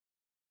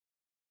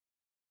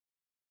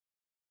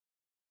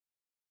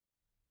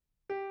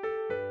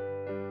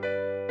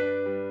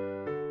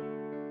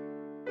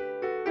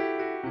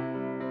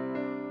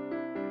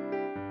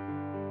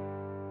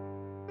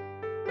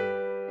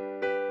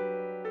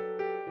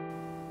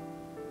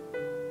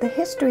The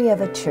history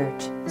of a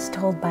church is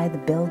told by the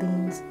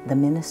buildings, the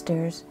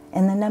ministers,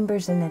 and the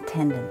numbers in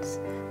attendance,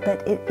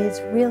 but it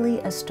is really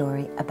a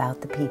story about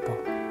the people.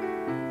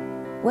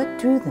 What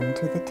drew them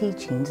to the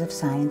teachings of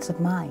science of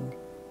mind?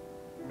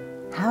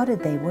 How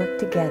did they work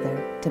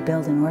together to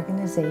build an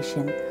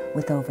organization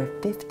with over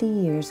 50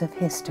 years of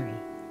history?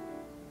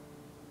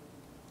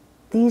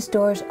 These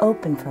doors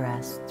open for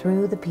us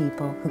through the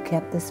people who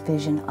kept this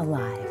vision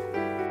alive.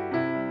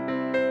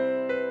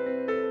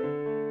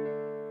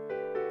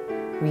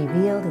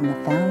 Revealed in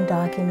the found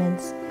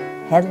documents,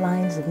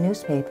 headlines of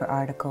newspaper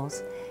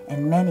articles,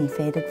 and many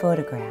faded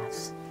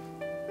photographs.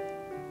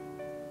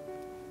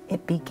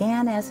 It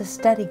began as a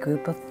study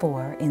group of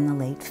 4 in the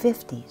late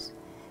 50s.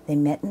 They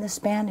met in the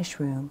Spanish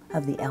room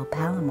of the El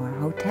Palomar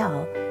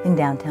Hotel in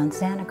downtown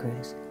Santa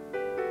Cruz.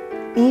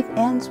 Eve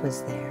Enns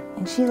was there,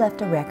 and she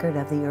left a record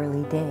of the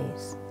early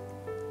days.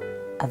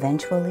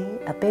 Eventually,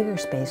 a bigger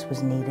space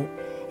was needed,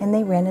 and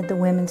they rented the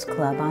Women's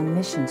Club on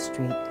Mission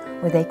Street,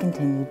 where they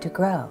continued to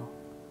grow.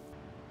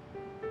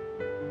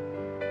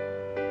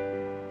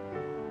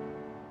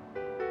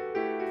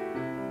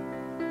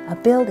 A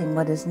building,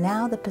 what is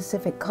now the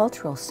Pacific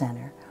Cultural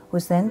Center,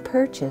 was then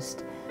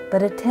purchased,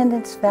 but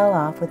attendance fell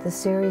off with a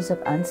series of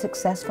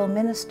unsuccessful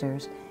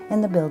ministers,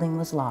 and the building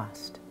was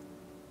lost.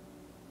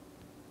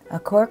 A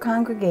core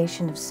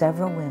congregation of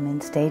several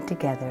women stayed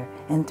together,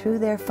 and through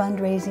their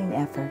fundraising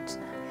efforts,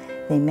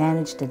 they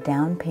managed a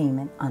down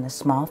payment on a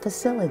small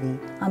facility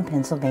on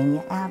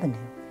Pennsylvania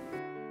Avenue.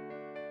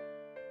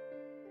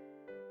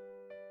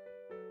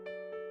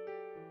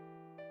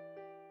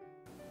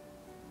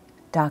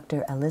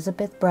 Dr.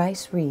 Elizabeth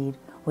Bryce Reed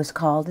was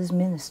called as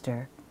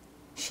minister.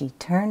 She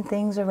turned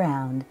things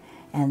around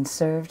and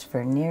served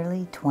for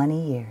nearly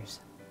 20 years.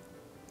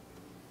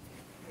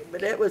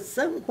 But it was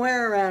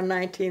somewhere around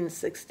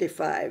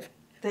 1965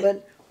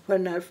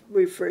 when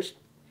we first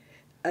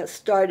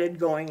started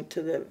going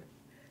to the,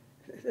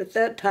 at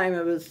that time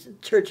it was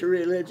Church of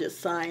Religious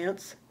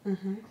Science,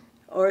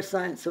 or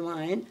Science of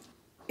Mind.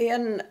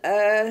 In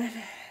a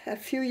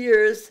few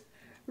years,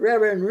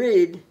 Reverend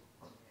Reed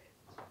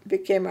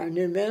became our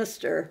new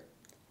minister,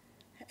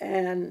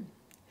 and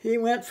he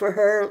went for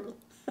her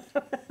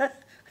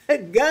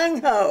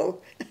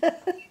gung-ho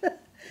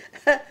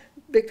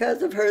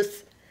because of her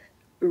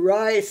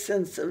wry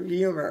sense of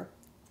humor.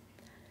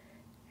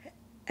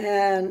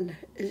 And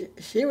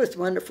she was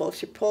wonderful.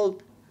 She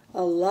pulled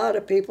a lot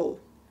of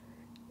people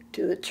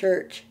to the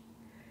church,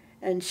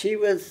 and she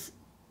was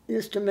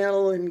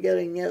instrumental in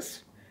getting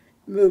us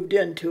moved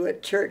into a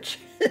church,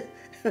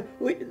 a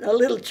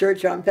little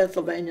church on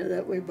Pennsylvania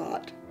that we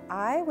bought.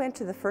 I went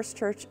to the First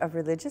Church of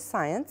Religious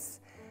Science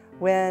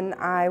when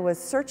I was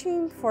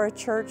searching for a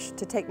church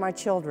to take my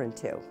children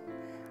to.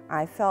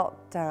 I felt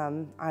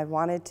I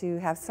wanted to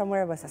have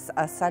somewhere with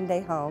a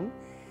Sunday home,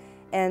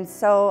 and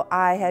so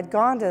I had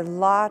gone to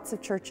lots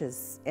of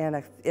churches in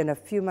a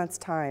few months'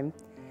 time.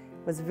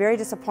 Was very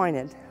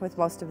disappointed with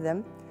most of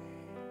them,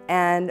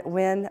 and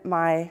when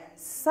my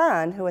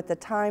son, who at the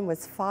time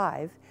was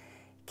 5,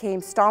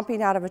 came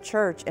stomping out of a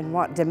church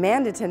and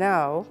demanded to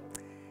know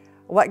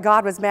what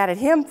God was mad at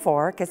him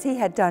for, because he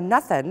had done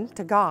nothing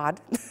to God,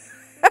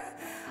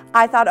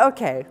 I thought,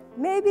 okay,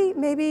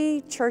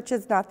 maybe church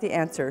is not the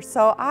answer.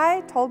 So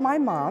I told my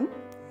mom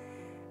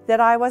that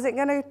I wasn't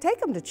going to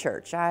take him to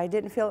church. I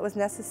didn't feel it was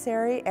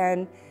necessary,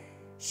 and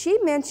she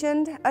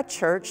mentioned a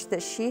church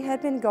that she had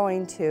been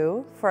going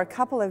to for a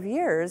couple of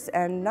years,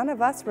 and none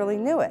of us really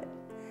knew it.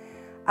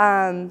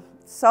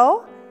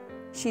 So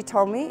she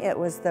told me it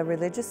was the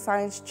Religious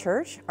Science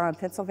Church on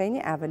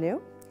Pennsylvania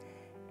Avenue,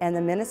 and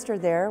the minister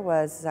there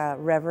was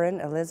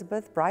Reverend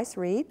Elizabeth Bryce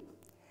Reed,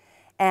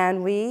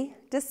 and we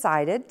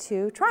decided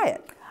to try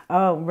it.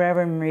 Oh,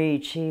 Reverend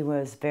Reed, she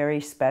was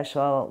very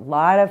special, a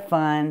lot of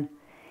fun,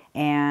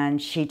 and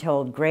she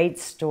told great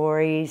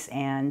stories,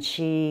 and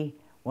she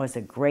was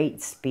a great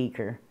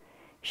speaker.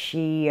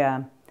 She,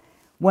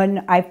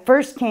 when I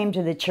first came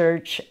to the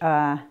church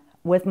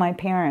with my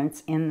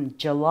parents in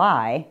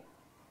July,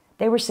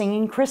 they were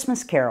singing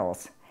Christmas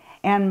carols,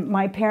 and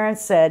my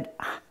parents said,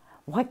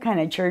 "What kind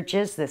of church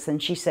is this?"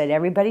 And she said,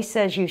 "Everybody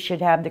says you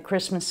should have the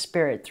Christmas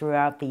spirit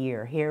throughout the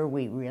year. Here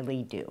we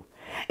really do."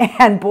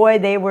 And boy,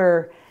 they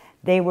were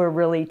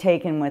really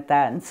taken with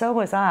that, and so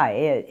was I.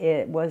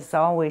 It was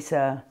always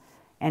an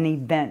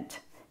event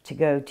to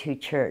go to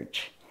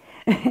church.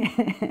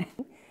 And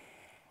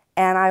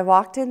I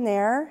walked in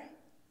there,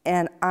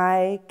 and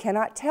I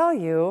cannot tell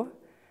you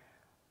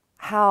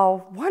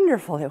how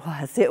wonderful it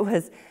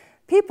was.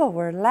 People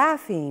were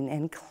laughing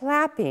and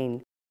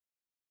clapping.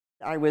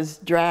 I was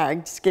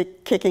dragged,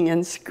 kicking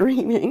and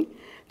screaming,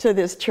 to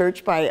this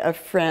church by a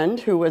friend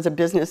who was a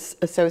business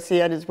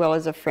associate as well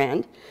as a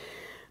friend,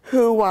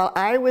 who, while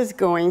I was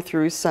going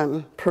through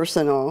some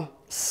personal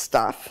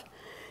stuff,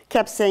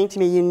 kept saying to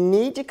me, "You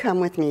need to come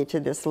with me to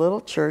this little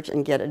church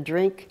and get a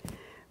drink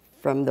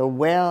from the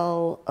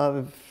well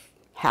of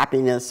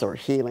happiness or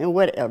healing,"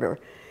 whatever.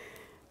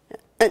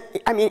 And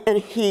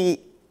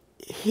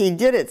he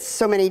did it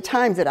so many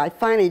times that I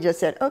finally just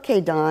said,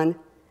 "Okay, Don,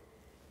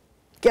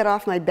 get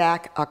off my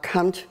back, I'll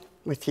come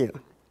with you.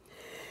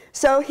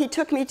 So he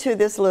took me to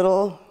this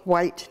little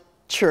white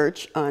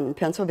church on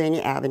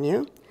Pennsylvania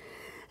Avenue,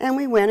 and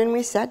we went and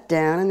we sat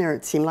down, and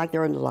it seemed like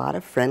there were a lot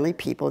of friendly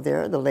people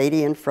there. The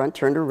lady in front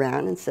turned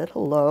around and said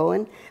hello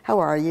and how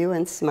are you,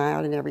 and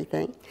smiled and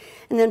everything.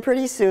 And then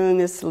pretty soon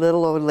this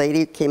little old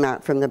lady came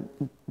out from the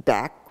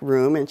back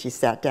room, and she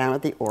sat down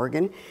at the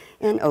organ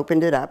and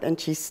opened it up, and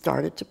she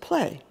started to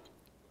play.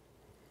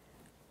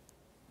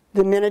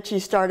 The minute she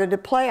started to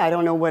play, I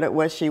don't know what it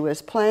was she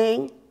was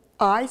playing,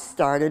 I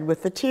started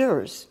with the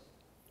tears.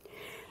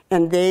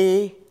 And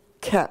they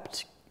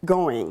kept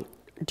going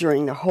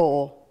during the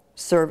whole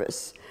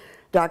service.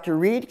 Dr.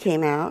 Reed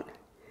came out,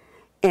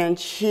 and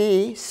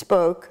she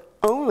spoke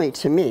only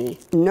to me,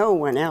 no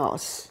one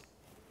else.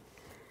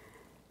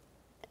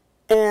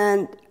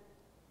 And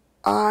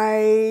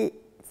I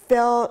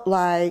felt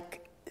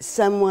like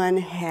someone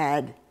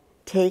had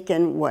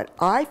taken what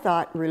I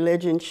thought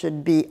religion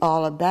should be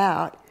all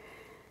about,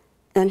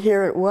 and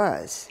here it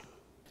was.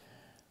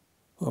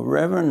 Well,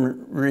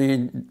 Reverend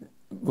Reed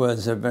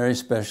was a very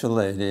special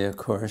lady, of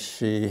course.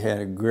 She had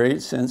a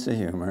great sense of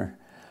humor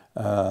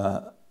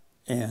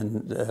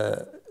and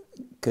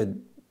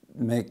could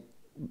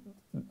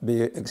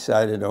be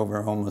excited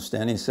over almost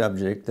any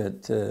subject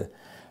that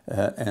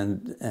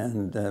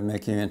and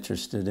make you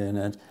interested in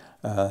it.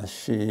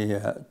 She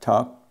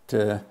talked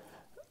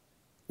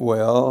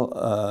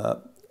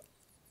well.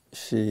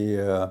 She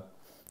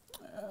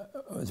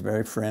was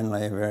very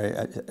friendly.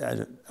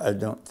 I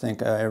don't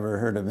think I ever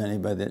heard of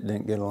anybody that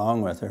didn't get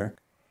along with her.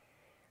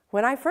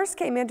 When I first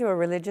came into a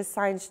religious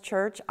science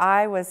church,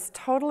 I was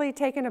totally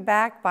taken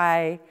aback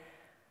by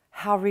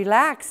how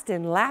relaxed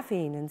and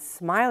laughing and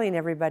smiling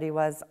everybody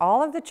was.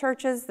 All of the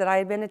churches that I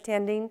had been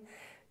attending,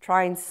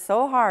 trying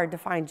so hard to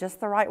find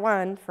just the right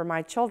one for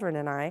my children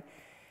and I,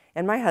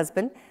 and my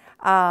husband,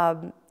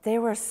 they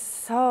were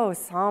so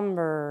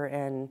somber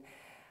and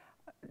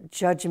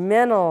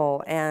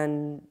judgmental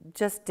and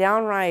just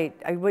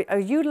downright,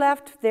 you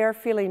left there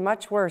feeling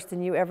much worse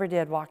than you ever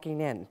did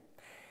walking in.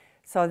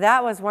 So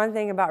that was one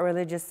thing about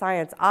religious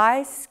science.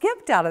 I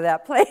skipped out of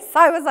that place.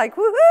 I was like,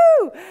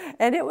 woohoo!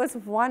 And it was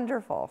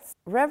wonderful.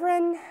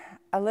 Reverend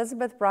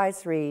Elizabeth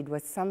Bryce Reed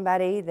was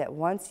somebody that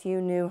once you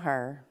knew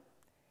her,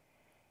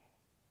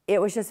 it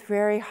was just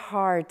very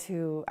hard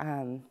to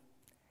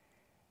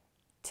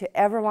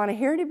ever want to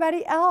hear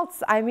anybody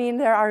else. I mean,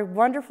 there are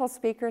wonderful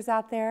speakers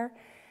out there,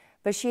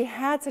 but she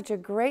had such a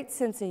great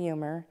sense of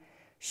humor.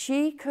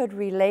 She could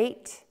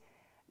relate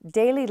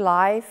daily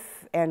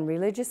life and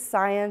religious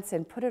science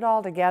and put it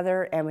all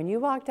together, and when you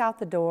walked out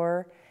the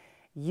door,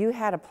 you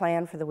had a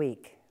plan for the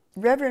week.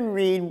 Reverend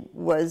Reed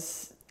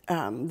was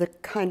the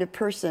kind of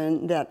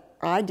person that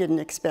I didn't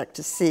expect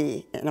to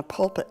see in a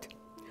pulpit.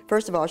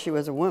 First of all, she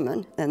was a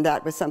woman, and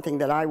that was something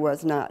that I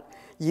was not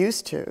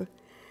used to.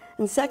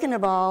 And second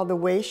of all, the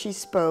way she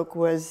spoke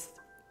was,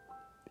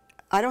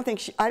 I don't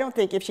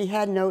think if she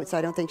had notes,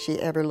 I don't think she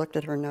ever looked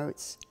at her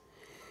notes.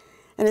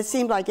 And it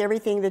seemed like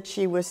everything that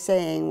she was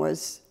saying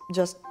was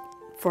just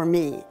for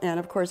me. And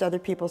of course, other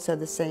people said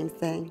the same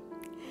thing.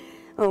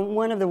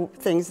 One of the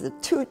things,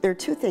 there are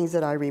two things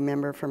that I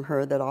remember from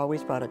her that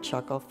always brought a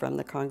chuckle from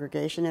the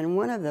congregation. And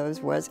one of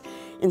those was,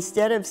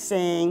 instead of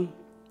saying,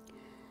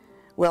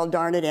 well,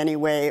 darn it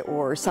anyway,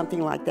 or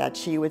something like that,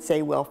 she would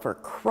say, well, for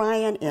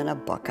crying in a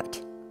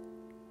bucket.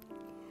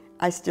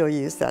 I still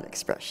use that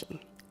expression.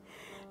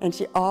 And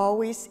she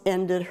always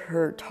ended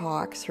her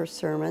talks, her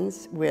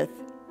sermons, with,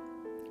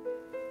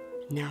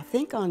 now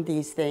think on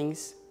these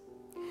things,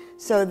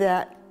 so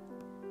that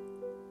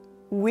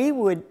we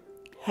would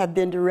have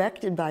been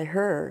directed by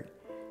her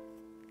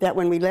that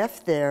when we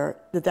left there,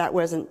 that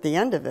wasn't the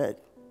end of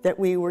it, that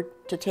we were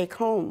to take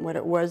home what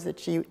it was that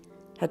she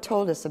had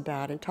told us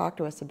about and talked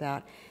to us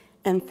about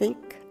and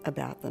think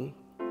about them.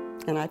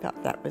 And I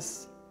thought that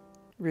was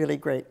really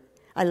great.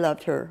 I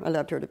loved her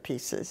to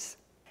pieces.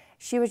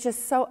 She was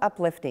just so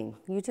uplifting.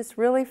 You just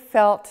really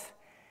felt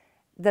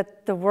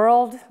that the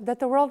world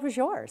was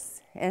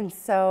yours. And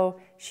so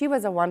she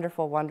was a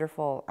wonderful,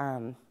 wonderful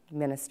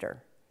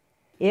minister.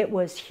 It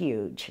was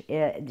huge.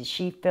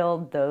 She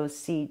filled those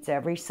seats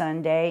every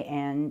Sunday,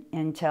 and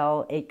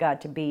until it got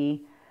to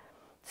be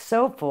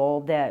so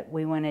full that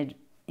we went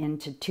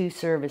into 2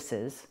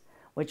 services,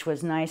 which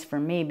was nice for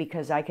me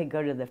because I could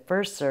go to the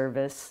first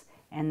service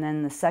and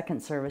then the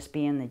second service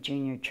be in the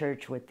junior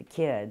church with the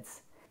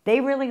kids.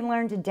 They really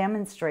learned to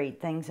demonstrate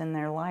things in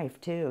their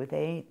life too.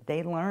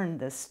 They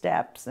learned the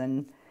steps,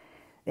 and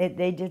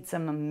they did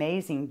some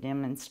amazing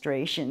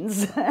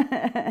demonstrations.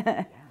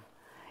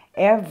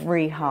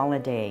 Every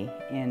holiday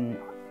in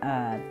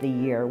the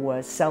year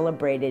was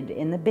celebrated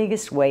in the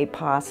biggest way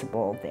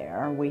possible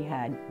there. We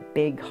had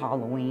big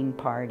Halloween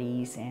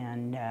parties,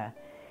 and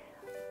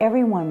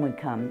everyone would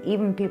come,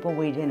 even people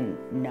we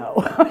didn't know.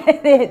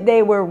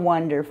 They were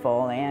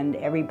wonderful, and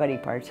everybody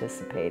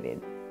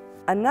participated.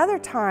 Another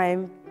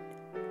time,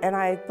 and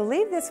I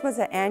believe this was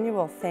an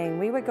annual thing,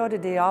 we would go to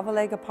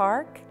Diavalega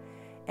Park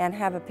and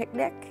have a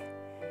picnic.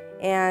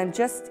 and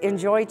just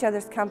enjoy each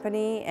other's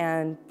company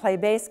and play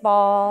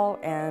baseball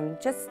and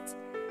just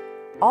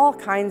all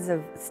kinds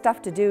of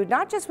stuff to do,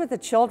 not just with the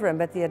children,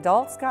 but the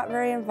adults got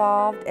very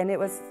involved, and it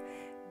was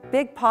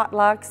big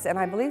potlucks, and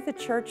I believe the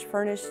church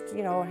furnished,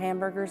 you know,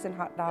 hamburgers and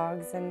hot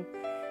dogs, and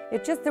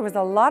there was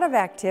a lot of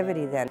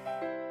activity then.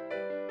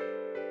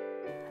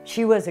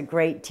 She was a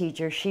great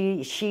teacher.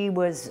 She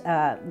was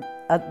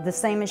the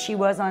same as she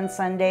was on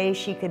Sunday.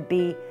 She could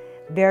be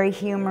very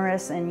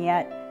humorous and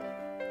yet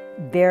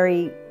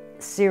very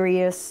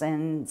serious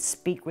and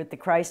speak with the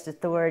Christ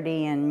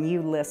authority, and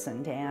you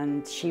listened,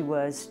 and she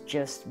was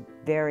just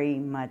very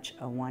much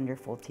a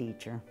wonderful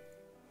teacher.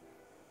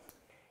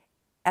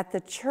 At the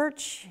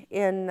church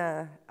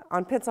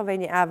on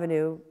Pennsylvania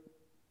Avenue,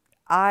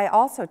 I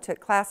also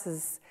took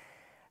classes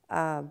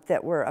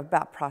that were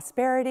about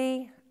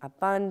prosperity,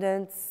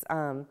 abundance,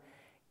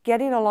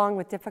 getting along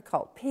with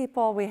difficult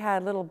people. We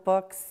had little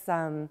books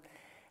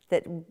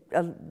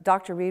that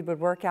Dr. Reed would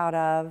work out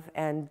of,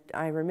 and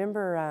I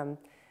remember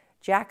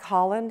Jack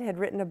Holland had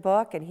written a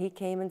book, and he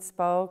came and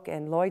spoke,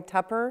 and Lloyd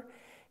Tupper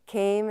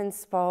came and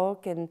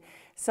spoke, and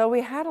so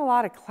we had a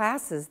lot of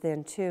classes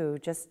then too,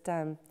 just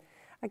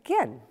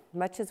again,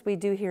 much as we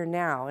do here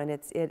now, and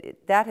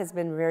that has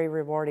been very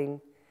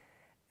rewarding,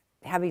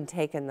 having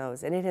taken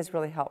those, and it has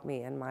really helped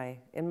me in my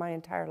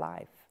entire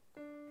life.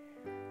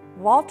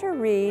 Walter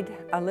Reed,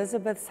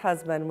 Elizabeth's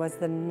husband, was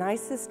the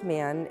nicest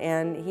man,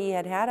 and he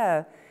had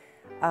a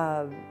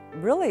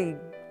really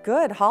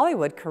good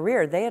Hollywood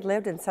career. They had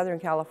lived in Southern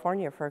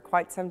California for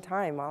quite some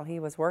time while he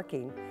was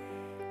working.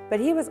 But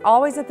he was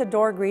always at the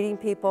door greeting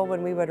people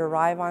when we would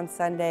arrive on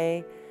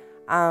Sunday.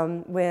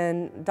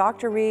 When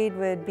Dr. Reed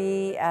would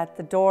be at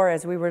the door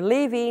as we were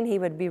leaving, he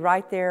would be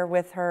right there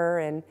with her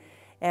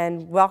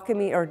and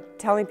welcoming or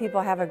telling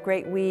people have a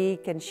great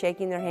week and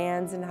shaking their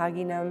hands and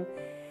hugging them.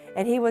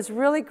 And he was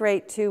really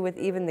great too with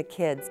even the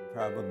kids.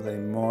 Probably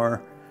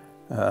more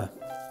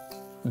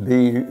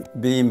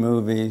B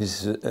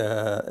movies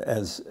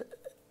as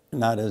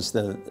not as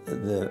the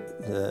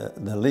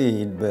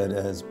lead, but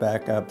as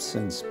backups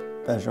and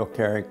special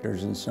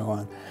characters and so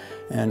on.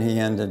 And he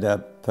ended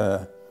up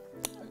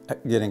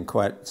getting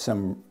quite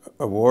some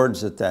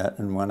awards at that,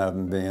 and one of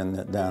them being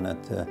that down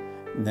at the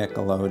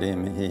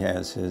Nickelodeon, he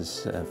has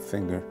his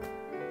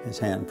his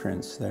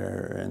handprints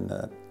there in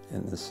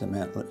the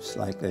cement, just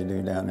like they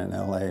do down in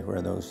LA,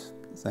 where those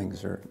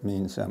things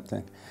mean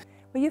something.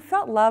 Well, you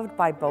felt loved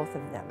by both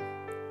of them.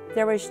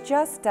 There was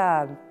just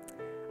a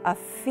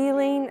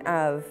feeling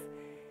of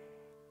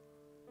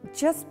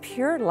just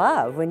pure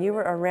love when you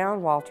were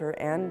around Walter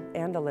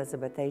and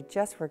Elizabeth. They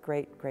just were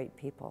great, great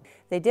people.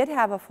 They did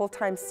have a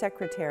full-time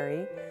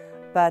secretary,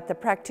 but the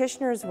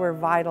practitioners were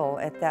vital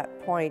at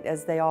that point,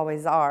 as they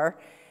always are,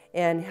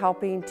 in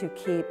helping to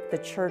keep the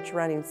church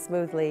running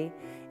smoothly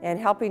and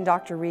helping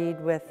Dr.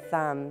 Reed with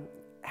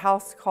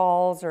house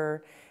calls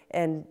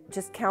and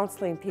just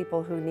counseling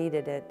people who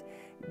needed it.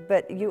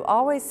 But you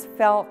always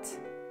felt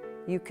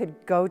you could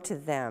go to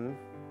them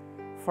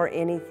for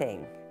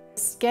anything.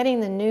 Getting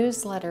the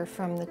newsletter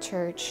from the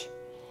church,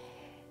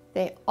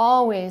 they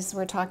always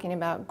were talking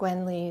about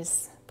Gwen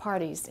Lee's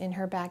parties in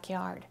her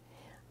backyard.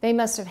 They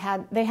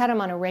had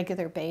them on a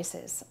regular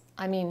basis.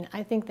 I mean,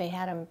 I think they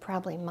had them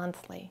probably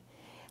monthly.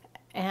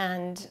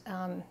 And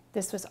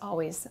this was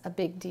always a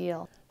big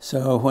deal.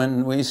 So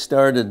when we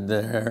started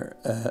there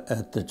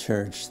at the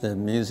church, the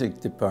music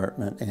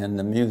department and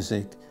the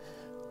music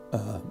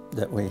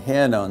that we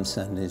had on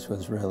Sundays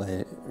was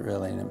really,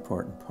 really an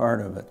important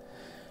part of it.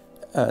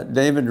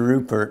 David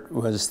Rupert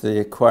was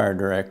the choir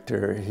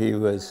director.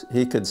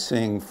 He could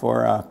sing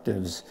 4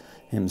 octaves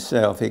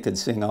himself. He could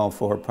sing all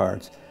 4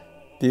 parts.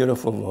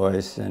 Beautiful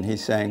voice, and he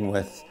sang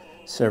with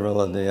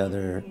several of the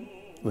other,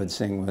 would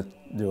sing with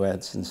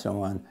duets and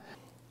so on.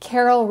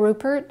 Carol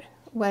Rupert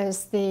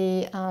was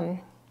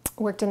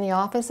worked in the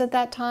office at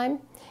that time,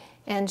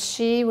 and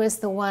she was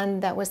the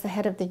one that was the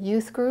head of the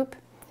youth group,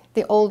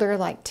 the older,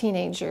 like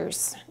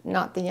teenagers,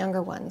 not the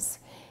younger ones.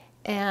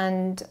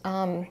 And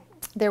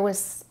there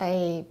was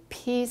a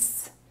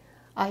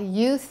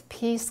youth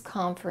peace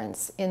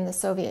conference in the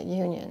Soviet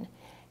Union,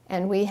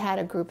 and we had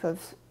a group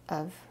of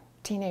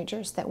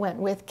teenagers that went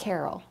with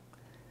Carol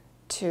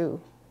to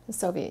the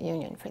Soviet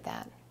Union for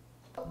that.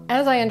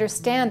 As I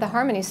understand, the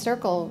Harmony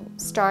Circle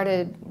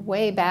started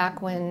way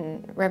back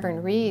when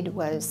Reverend Reed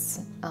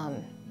was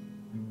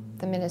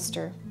the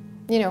minister,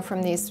 you know,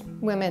 from these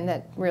women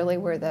that really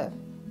were the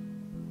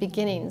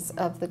beginnings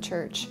of the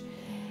church.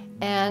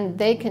 And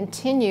they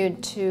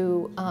continued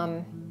to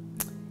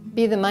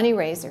be the money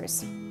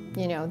raisers.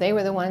 You know, they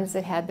were the ones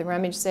that had the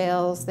rummage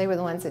sales. They were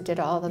the ones that did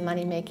all the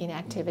money-making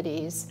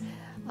activities.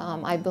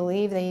 I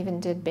believe they even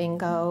did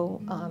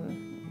bingo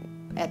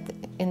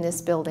in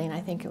this building.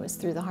 I think it was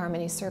through the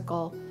Harmony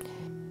Circle.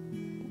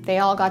 They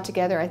all got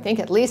together, I think,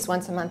 at least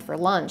once a month for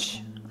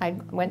lunch. I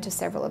went to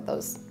several of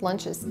those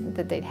lunches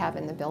that they'd have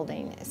in the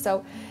building.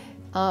 So,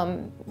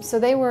 so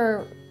they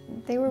were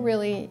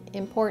really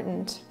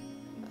important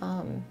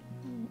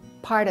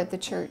part of the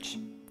church.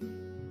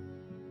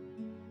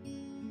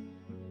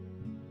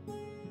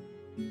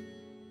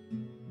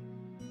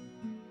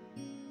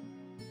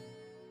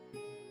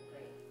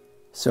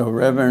 So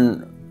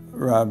Reverend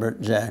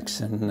Robert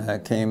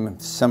Jackson came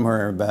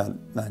somewhere about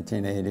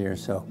 1980 or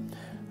so,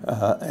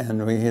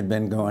 and we had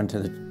been going to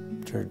the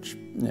church,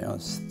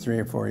 3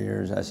 or 4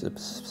 years, I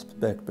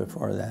suspect,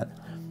 before that.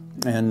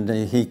 And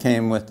he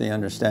came with the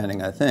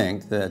understanding, I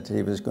think, that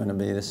he was going to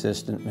be the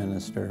assistant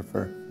minister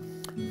for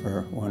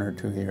 1 or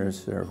 2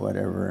 years or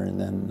whatever, and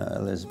then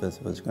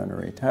Elizabeth was going to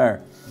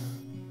retire.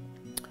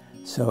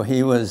 So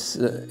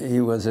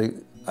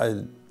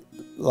I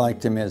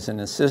liked him as an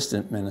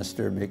assistant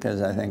minister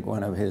because I think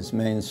one of his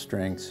main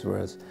strengths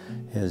was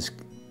his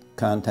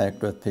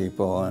contact with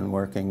people and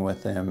working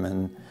with them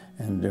and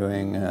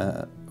doing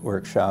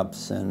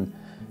workshops and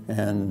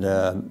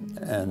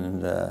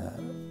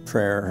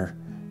prayer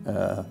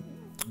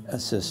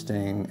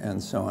assisting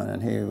and so on. And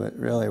he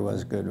really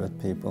was good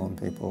with people, and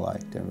people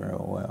liked him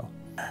real well.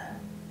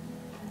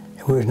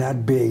 It was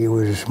not big. It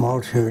was a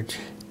small church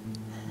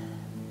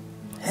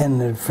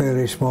and a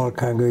fairly small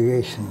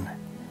congregation.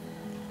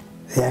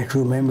 The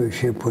actual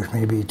membership was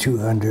maybe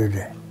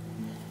 200,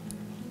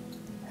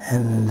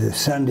 and the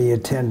Sunday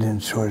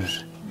attendance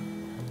was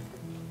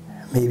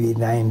maybe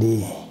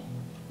 90.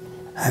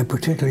 I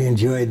particularly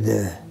enjoyed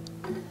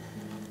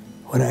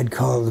what I'd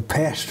call the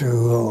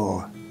pastoral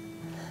role,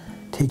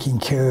 taking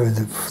care of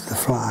the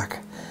flock,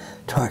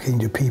 talking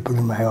to people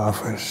in my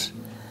office,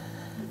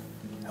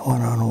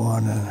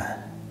 one-on-one, and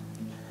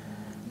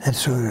that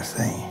sort of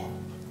thing.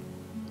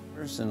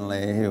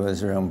 Personally, he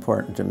was real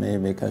important to me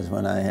because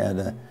when I had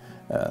a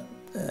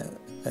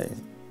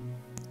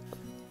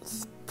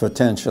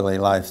potentially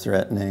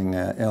life-threatening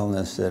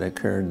illness that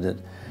occurred that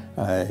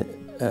I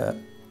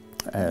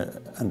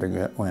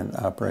underwent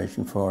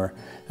operation for,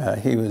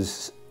 he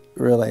was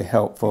really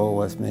helpful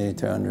with me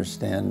to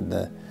understand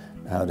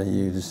how to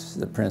use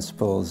the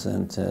principles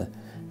and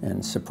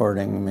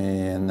supporting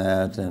me in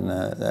that, and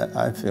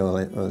I feel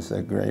it was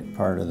a great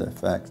part of the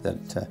fact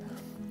that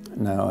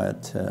now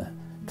at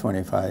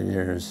 25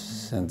 years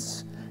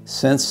since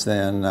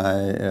then,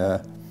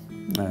 I'm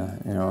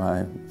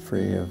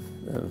free of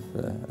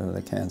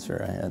the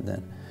cancer I had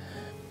then.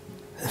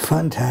 The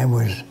fun time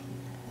was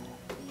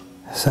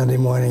Sunday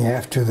morning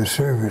after the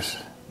service,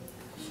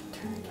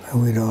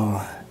 and we'd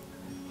all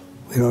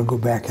go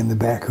back in the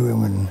back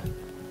room and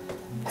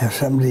have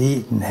something to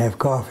eat and have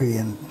coffee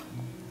and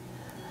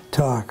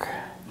talk.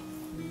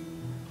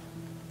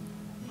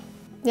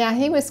 Yeah,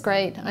 he was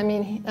great. I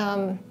mean,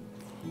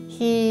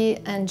 he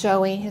and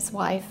Joey, his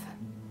wife,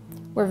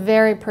 were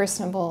very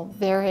personable,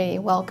 very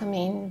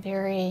welcoming,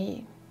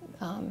 very,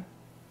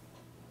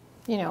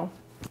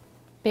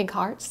 big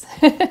hearts.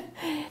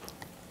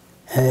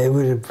 It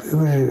was a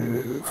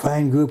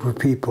fine group of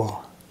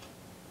people.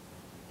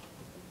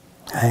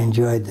 I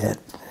enjoyed that.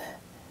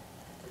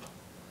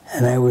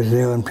 And I was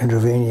there on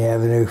Pennsylvania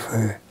Avenue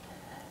for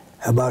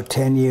about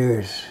 10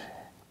 years.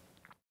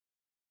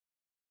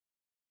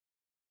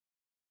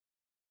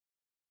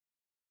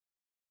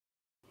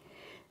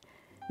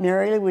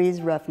 Mary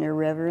Louise Ruffner,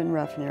 Reverend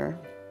Ruffner,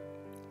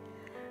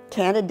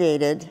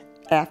 candidated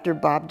after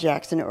Bob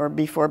Jackson, or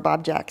before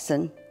Bob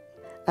Jackson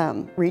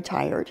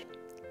retired.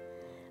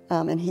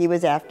 And he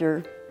was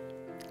after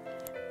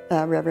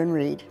Reverend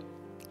Reed.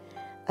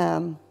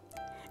 And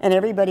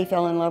everybody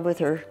fell in love with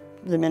her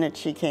the minute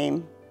she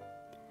came.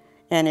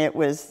 And it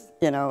was,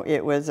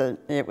 it was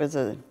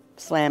a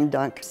slam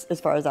dunk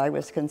as far as I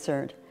was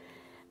concerned.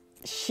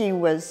 She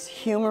was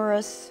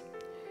humorous.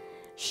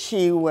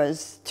 She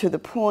was to the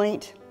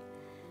point.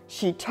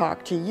 She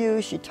talked to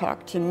you, she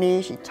talked to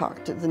me, she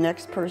talked to the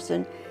next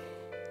person.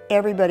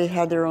 Everybody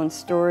had their own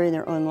story,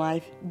 their own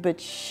life,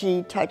 but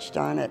she touched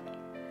on it.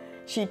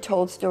 She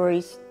told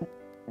stories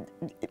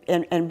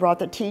and brought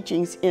the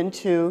teachings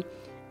into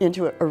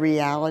a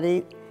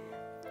reality,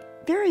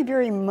 very,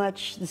 very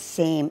much the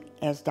same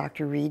as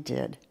Dr. Reed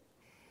did.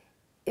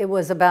 It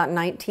was about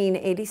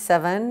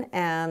 1987,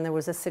 and there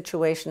was a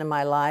situation in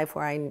my life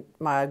where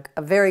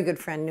a very good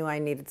friend knew I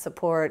needed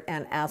support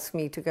and asked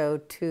me to go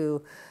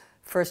to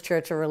First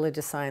Church of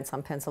Religious Science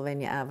on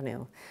Pennsylvania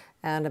Avenue.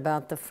 And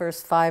about the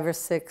first 5 or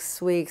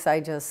 6 weeks,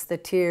 the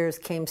tears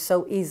came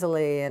so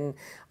easily, and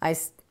I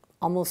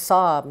almost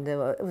sobbed.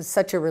 It was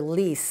such a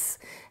release,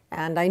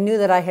 and I knew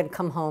that I had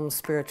come home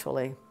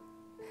spiritually.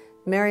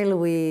 Mary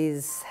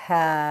Louise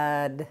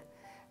had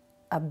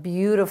a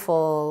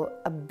beautiful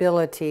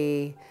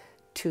ability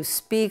to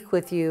speak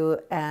with you,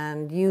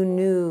 and you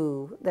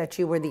knew that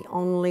you were the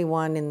only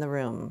one in the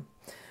room.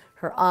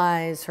 Her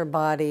eyes, her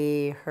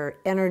body, her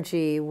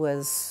energy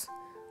was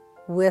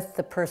with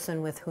the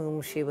person with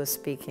whom she was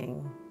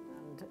speaking.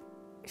 And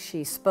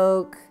she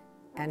spoke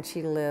and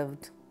she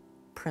lived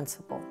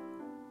principle.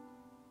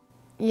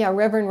 Yeah,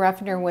 Reverend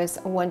Ruffner was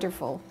a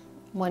wonderful,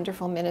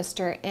 wonderful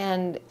minister,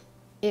 and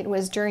it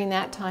was during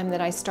that time that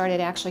I started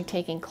actually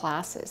taking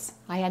classes.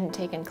 I hadn't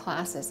taken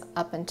classes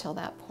up until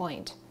that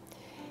point.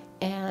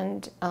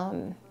 And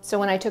so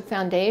when I took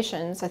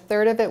foundations, a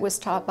third of it was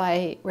taught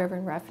by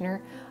Reverend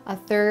Ruffner, a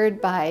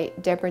third by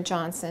Deborah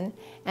Johnson,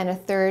 and a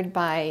third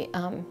by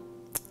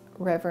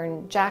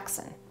Reverend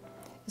Jackson.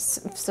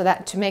 so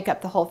that to make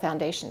up the whole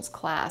foundation's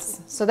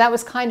class. So that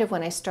was kind of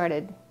when I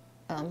started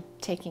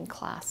taking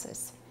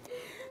classes.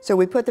 So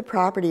we put the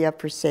property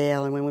up for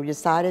sale, and when we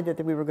decided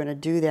that we were going to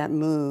do that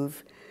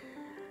move,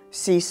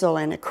 Cecil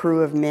and a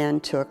crew of men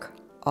took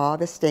all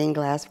the stained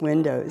glass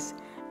windows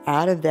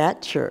out of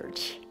that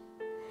church,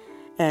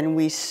 and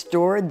we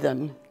stored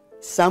them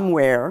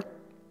somewhere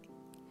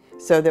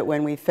so that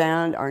when we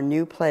found our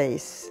new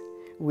place,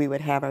 we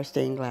would have our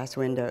stained glass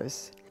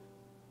windows.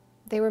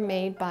 They were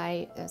made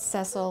by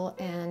Cecil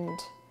and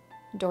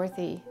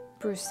Dorothy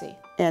Brucey.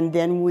 And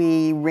then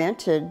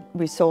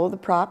we sold the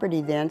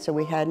property then, so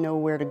we had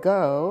nowhere to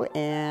go,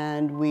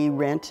 and we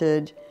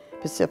rented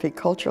Pacific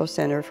Cultural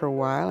Center for a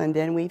while, and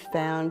then we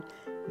found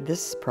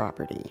this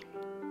property.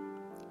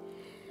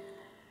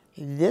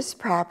 This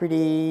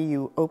property,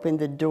 you opened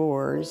the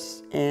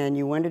doors and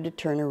you wanted to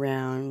turn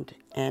around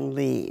and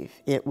leave.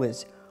 It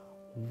was,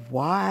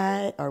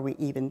 why are we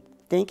even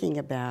thinking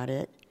about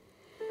it?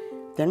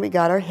 Then we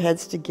got our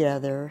heads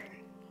together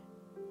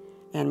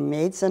and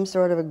made some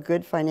sort of a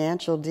good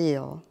financial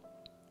deal.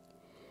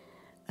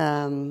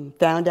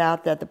 Found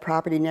out that the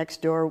property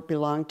next door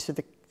belonged to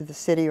the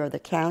city or the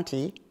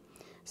county,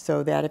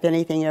 so that if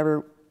anything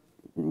ever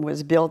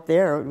was built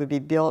there, it would be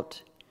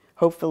built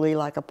hopefully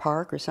like a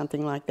park or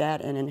something like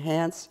that and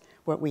enhance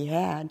what we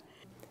had.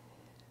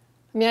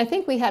 I mean, I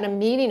think we had a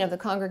meeting of the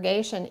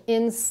congregation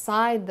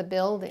inside the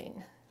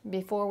building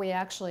before we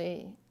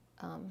actually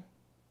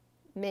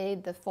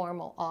made the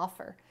formal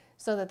offer,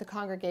 so that the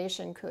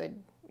congregation could,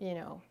 you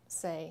know,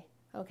 say,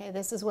 okay,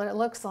 this is what it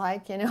looks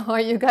like, you know, are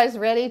you guys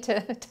ready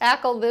to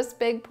tackle this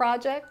big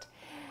project?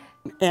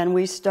 And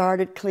we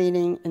started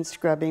cleaning and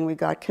scrubbing. We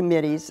got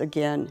committees,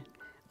 again,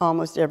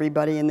 almost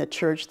everybody in the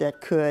church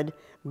that could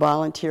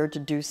volunteered to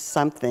do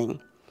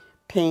something.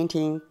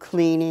 Painting,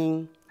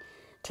 cleaning,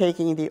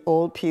 taking the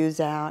old pews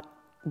out,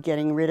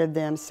 getting rid of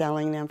them,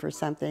 selling them for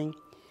something,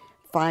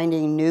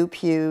 finding new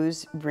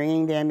pews,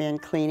 bringing them in,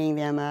 cleaning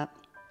them up.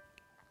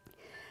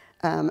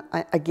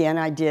 I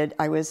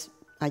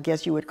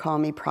guess you would call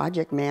me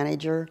project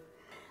manager.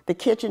 The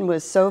kitchen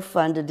was so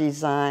fun to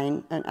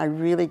design, and I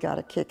really got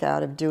a kick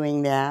out of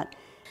doing that.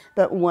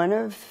 But one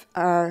of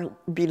our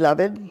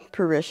beloved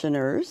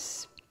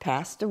parishioners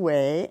passed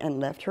away and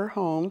left her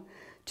home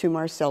to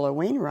Marcella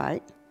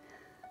Wainwright,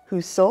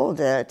 who sold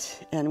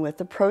it, and with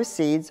the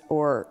proceeds,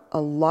 or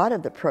a lot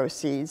of the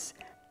proceeds,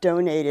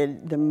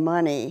 donated the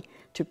money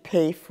to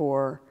pay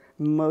for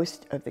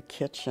most of the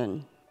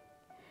kitchen.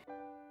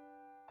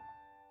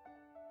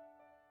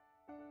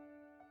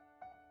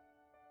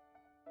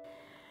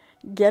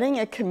 Getting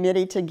a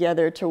committee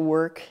together to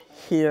work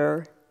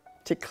here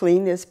to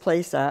clean this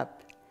place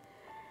up,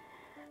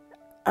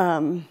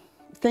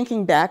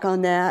 thinking back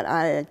on that,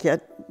 I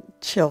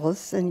get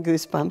chills and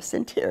goosebumps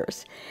and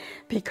tears,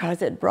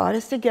 because it brought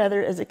us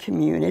together as a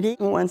community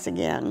once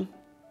again.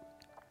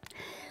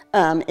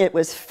 It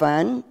was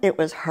fun. It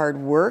was hard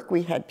work.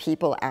 We had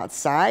people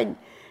outside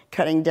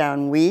cutting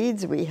down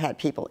weeds. We had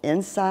people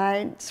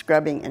inside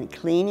scrubbing and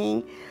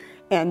cleaning.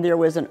 And there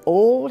was an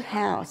old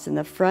house in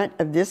the front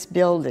of this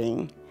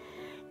building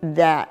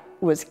that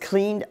was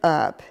cleaned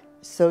up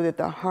so that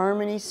the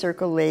Harmony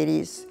Circle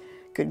ladies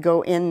could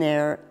go in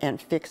there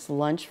and fix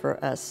lunch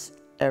for us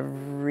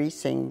every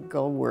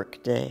single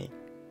work day.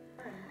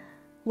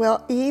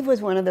 Well, Eve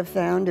was one of the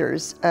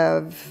founders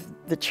of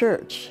the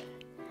church,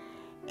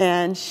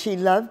 and she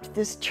loved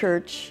this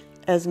church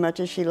as much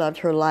as she loved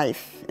her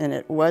life, and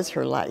it was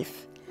her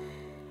life.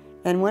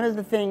 And one of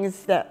the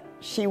things that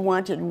she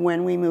wanted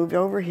when we moved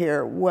over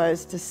here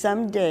was to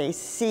someday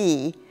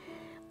see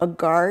a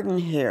garden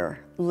here,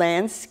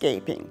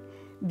 landscaping,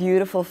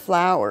 beautiful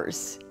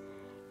flowers.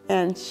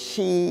 And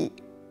she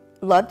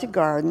loved to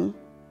garden,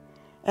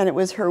 and it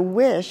was her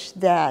wish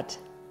that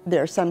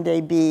there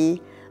someday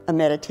be a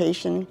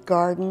meditation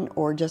garden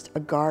or just a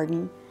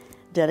garden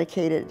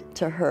dedicated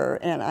to her.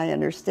 And I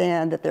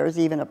understand that there's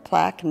even a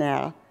plaque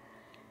now,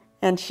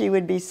 and she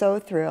would be so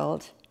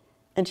thrilled,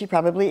 and she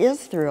probably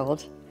is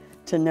thrilled,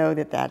 to know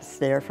that that's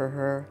there for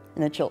her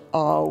and that she'll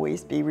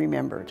always be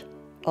remembered,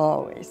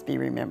 always be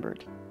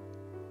remembered.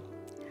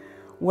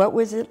 What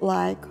was it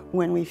like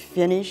when we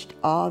finished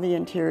all the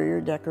interior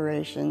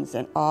decorations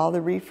and all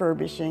the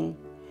refurbishing,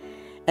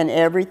 and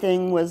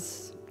everything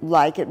was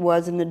like it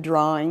was in the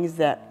drawings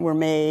that were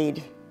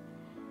made,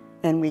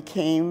 and we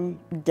came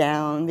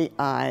down the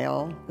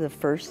aisle the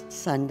first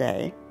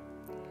Sunday?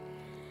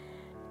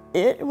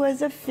 It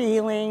was a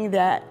feeling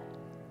that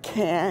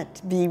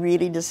can't be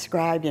really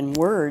described in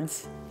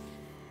words,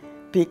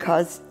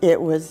 because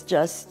it was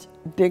just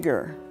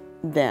bigger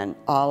than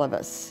all of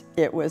us.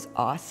 It was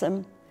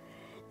awesome.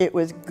 It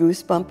was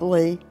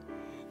goosebumpily.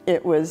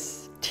 It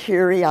was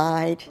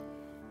teary-eyed.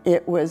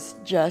 It was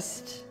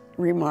just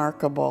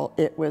remarkable.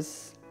 It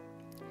was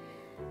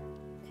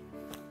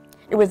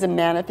a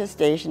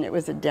manifestation. It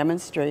was a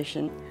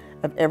demonstration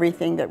of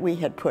everything that we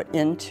had put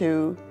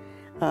into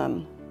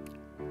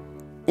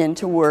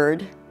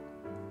word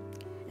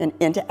and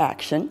into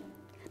action,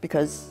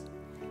 because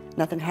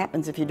nothing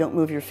happens if you don't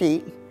move your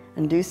feet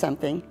and do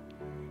something.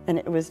 and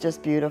it was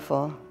just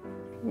beautiful.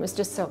 It was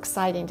just so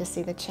exciting to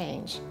see the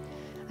change.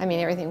 I mean,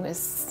 everything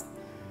was,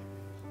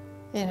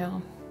 you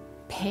know,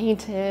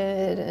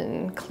 painted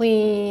and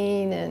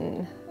clean,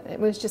 and it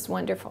was just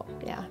wonderful,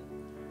 yeah.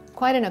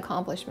 Quite an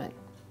accomplishment.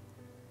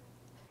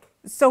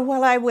 So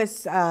while I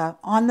was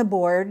on the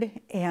board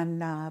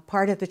and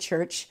part of the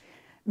church,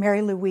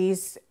 Mary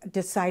Louise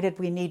decided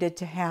we needed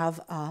to have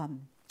a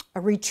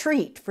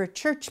retreat for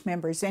church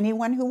members,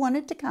 anyone who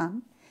wanted to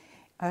come.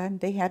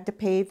 They had to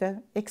pay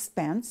the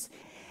expense.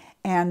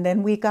 And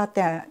then we got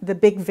the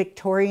big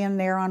Victorian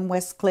there on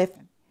West Cliff.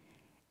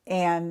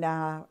 And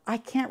I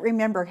can't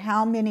remember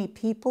how many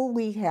people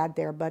we had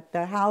there, but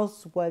the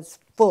house was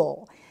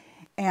full.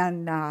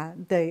 And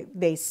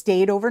they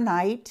stayed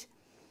overnight.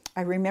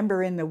 I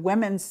remember in the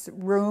women's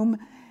room,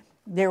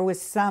 there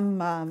was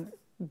some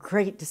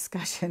great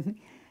discussion.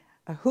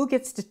 Who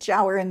gets to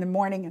shower in the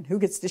morning and who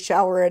gets to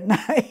shower at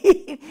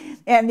night?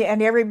 and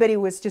everybody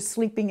was just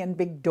sleeping in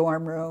big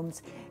dorm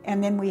rooms.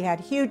 And then we had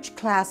huge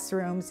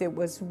classrooms. It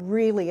was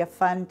really a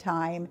fun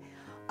time.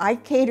 I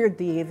catered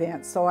the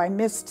event, so I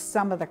missed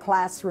some of the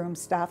classroom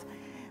stuff,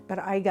 but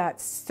I got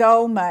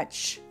so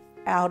much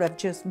out of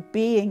just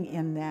being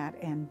in that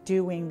and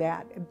doing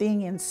that,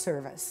 being in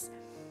service.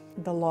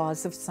 The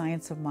laws of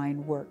science of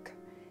mind work.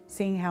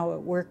 Seeing how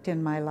it worked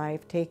in my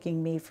life,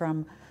 taking me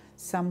from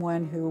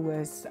someone who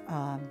was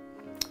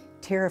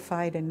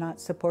terrified and not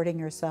supporting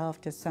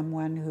herself to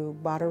someone who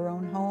bought her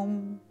own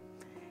home,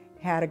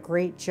 had a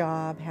great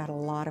job, had a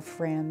lot of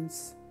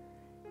friends,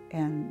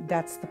 and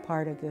that's the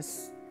part of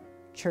this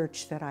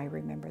church that I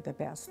remember the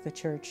best, the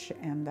church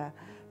and the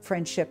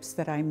friendships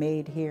that I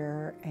made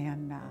here.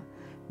 And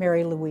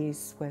Mary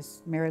Louise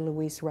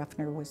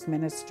Ruffner was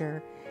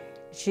minister.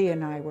 She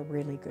and I were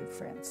really good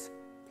friends.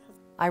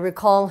 I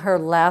recall her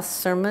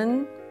last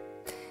sermon,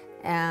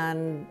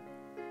 and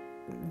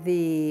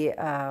we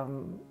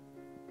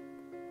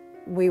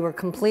were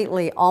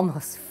completely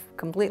almost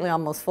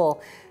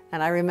full.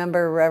 And I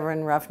remember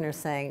Reverend Ruffner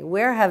saying,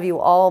 "Where have you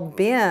all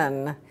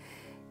been?"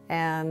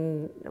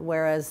 And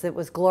whereas it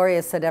was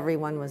glorious that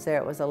everyone was there,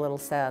 it was a little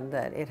sad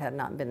that it had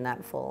not been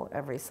that full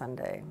every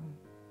Sunday.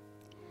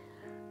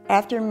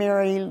 After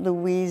Mary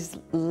Louise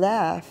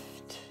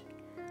left,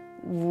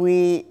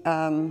 we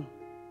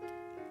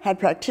had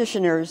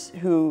practitioners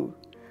who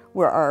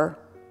were our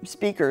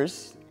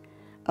speakers,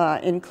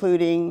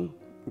 including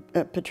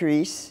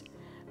Patrice,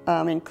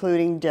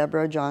 including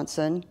Deborah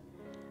Johnson,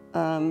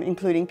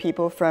 including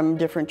people from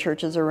different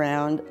churches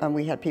around.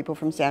 We had people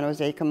from San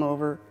Jose come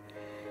over.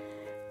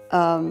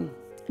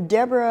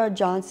 Deborah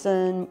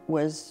Johnson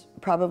was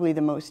probably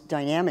the most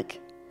dynamic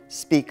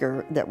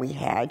speaker that we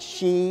had.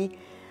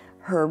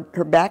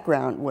 Her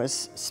background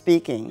was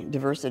speaking,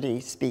 diversity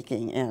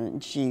speaking,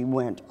 and she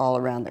went all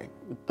around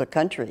the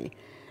country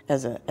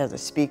as a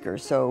speaker,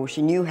 so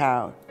she knew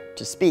how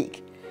to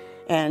speak.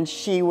 And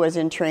she was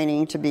in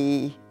training to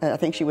be, I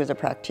think she was a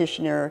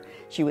practitioner.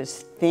 She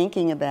was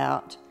thinking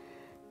about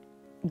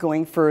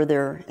going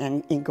further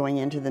and going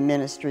into the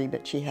ministry,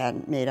 but she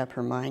hadn't made up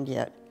her mind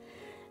yet.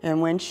 And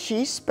when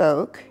she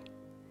spoke,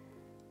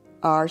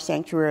 our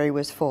sanctuary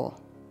was full,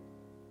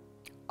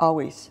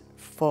 always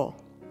full,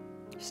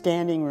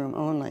 standing room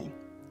only.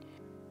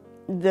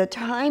 The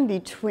time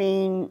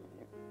between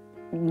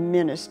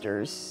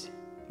ministers,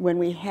 when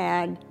we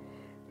had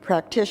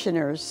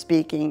practitioners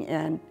speaking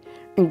and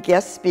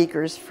guest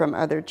speakers from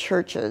other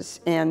churches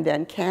and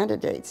then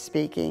candidates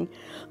speaking,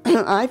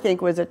 I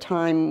think was a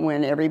time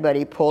when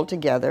everybody pulled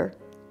together,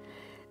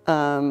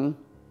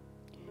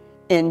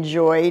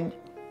 enjoyed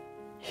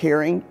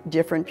hearing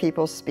different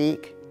people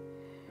speak,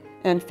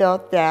 and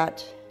felt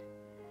that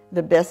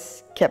the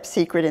best kept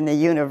secret in the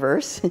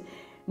universe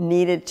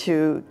needed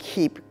to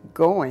keep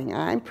going.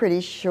 I'm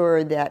pretty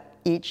sure that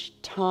each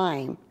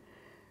time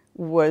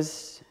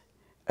was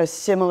a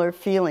similar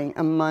feeling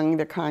among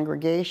the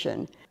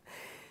congregation.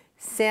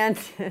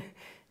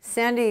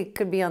 Sandy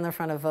could be on the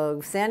front of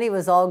Vogue. Sandy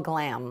was all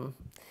glam,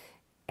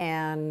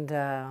 and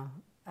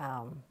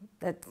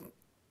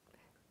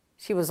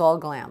she was all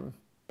glam.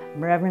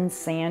 Reverend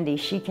Sandy,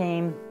 she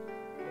came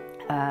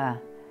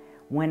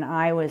when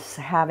I was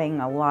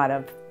having a lot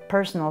of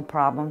personal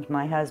problems.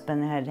 My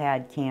husband had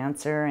had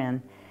cancer,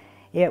 and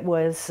it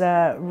was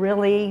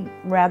really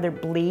rather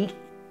bleak,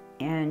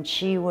 and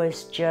she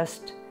was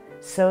just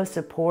so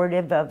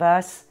supportive of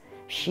us.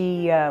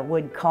 She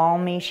would call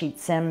me, she'd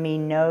send me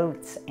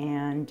notes,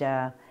 and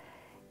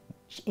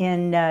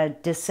in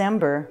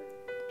December,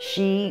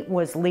 she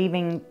was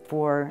leaving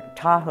for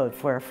Tahoe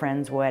for a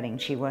friend's wedding.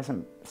 She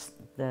wasn't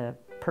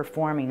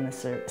performing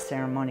the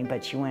ceremony,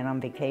 but she went on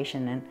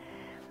vacation, and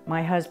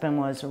my husband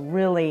was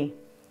really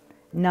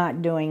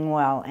not doing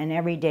well, and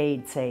every day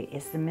he'd say,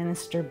 "Is the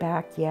minister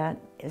back yet?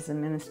 Is the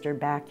minister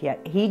back yet?"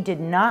 He did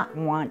not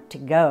want to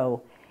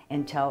go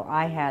until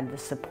I had the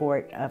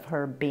support of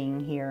her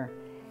being here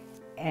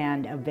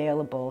and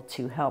available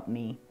to help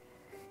me.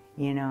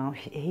 You know,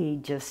 he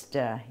just,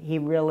 he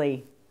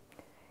really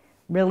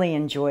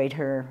enjoyed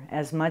her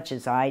as much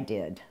as I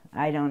did.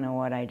 I don't know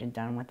what I'd have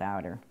done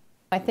without her.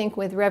 I think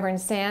with Reverend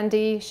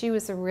Sandy, she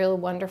was a real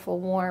wonderful,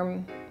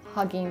 warm,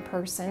 hugging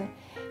person.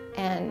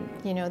 And,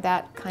 you know,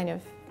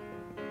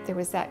 there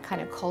was that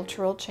kind of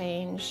cultural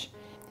change.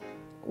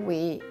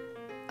 We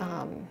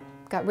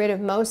got rid of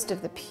most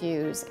of the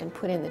pews and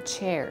put in the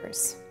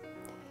chairs.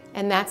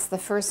 And that's the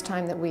first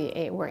time that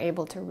we were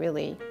able to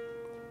really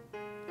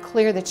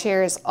clear the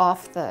chairs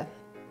off the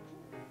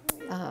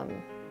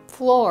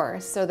floor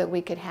so that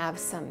we could have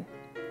some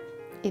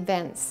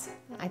events.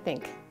 I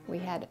think we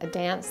had a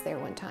dance there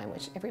one time,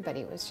 which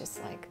everybody was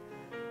just like,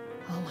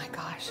 oh my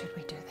gosh, should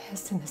we do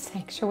this in the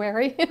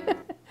sanctuary?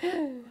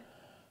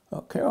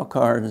 Well, Carol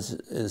Carnes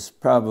is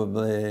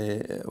probably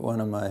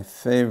one of my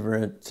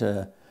favorite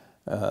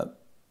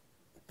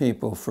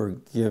people for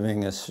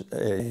giving us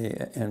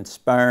an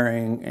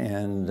inspiring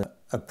and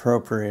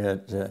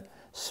appropriate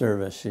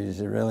service.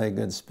 She's a really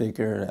good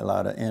speaker, a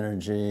lot of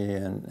energy,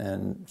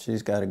 and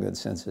she's got a good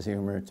sense of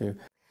humor too.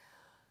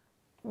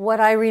 What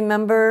I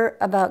remember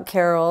about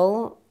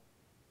Carol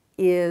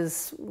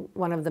is,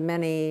 one of the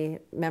many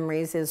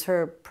memories, is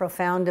her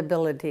profound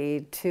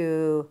ability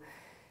to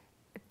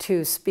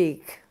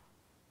speak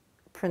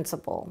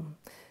principle,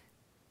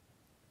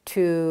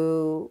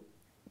 to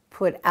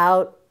put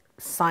out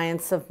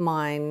science of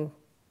mind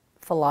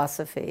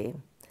philosophy.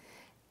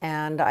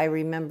 And I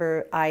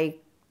remember, I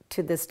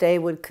to this day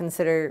would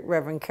consider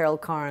Reverend Carol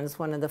Carnes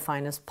one of the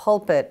finest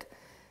pulpit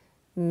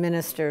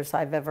ministers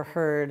I've ever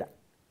heard.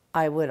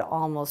 I would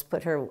almost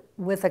put her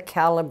with a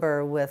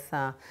caliber with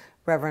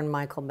Reverend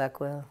Michael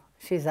Beckwith.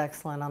 She's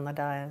excellent on the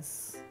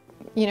dais.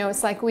 You know,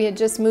 it's like we had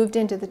just moved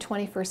into the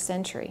 21st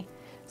century.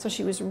 So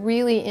she was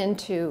really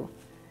into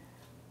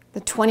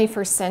the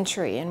 21st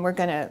century, and we're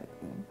going to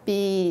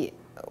be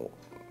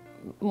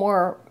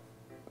more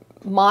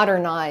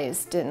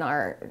modernized in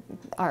our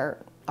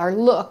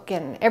look,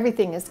 and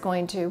everything is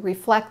going to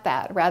reflect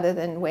that rather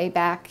than way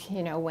back,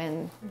 you know,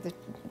 when the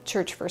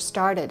church first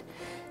started.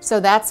 So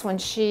that's when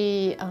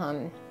she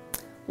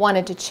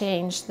wanted to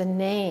change the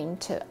name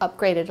to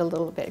upgrade it a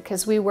little bit,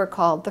 because we were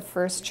called the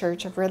First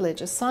Church of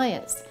Religious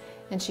Science,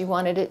 and she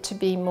wanted it to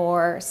be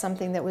more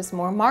something that was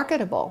more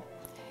marketable.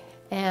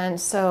 And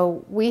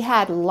so we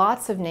had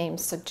lots of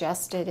names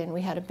suggested, and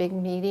we had a big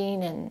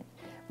meeting, and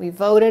we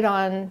voted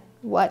on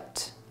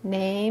what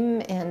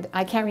name, and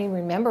I can't even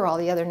remember all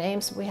the other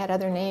names. We had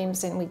other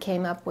names, and we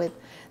came up with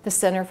the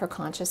Center for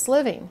Conscious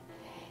Living.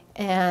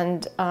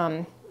 And,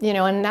 you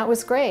know, and that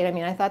was great. I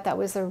mean, I thought that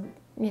was a,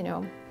 you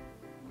know,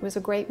 was a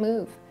great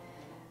move.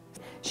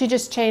 She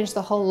just changed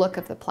the whole look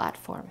of the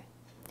platform.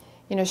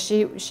 You know,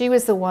 she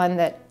was the one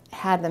that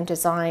had them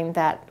design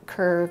that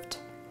curved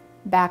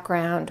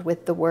background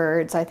with the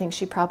words. I think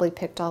she probably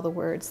picked all the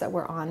words that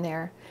were on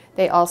there.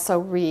 They also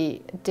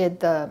redid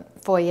the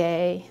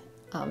foyer.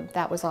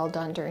 That was all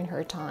done during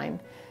her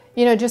time.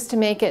 You know, just to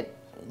make it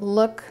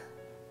look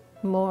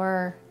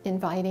more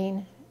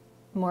inviting,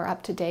 more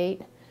up to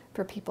date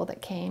for people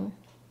that came.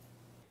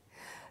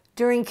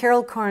 During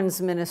Carol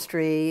Carnes'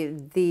 ministry,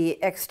 the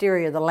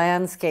exterior, the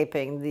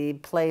landscaping, the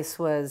place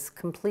was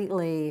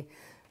completely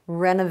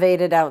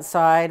renovated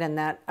outside, and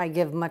that I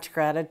give much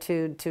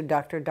gratitude to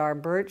Dr. Dar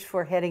Birch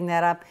for heading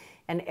that up,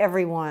 and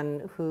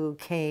everyone who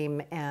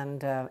came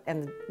and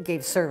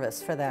gave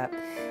service for that.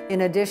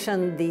 In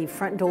addition, the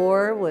front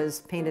door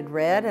was painted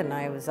red, and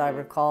I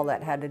recall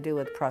that had to do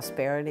with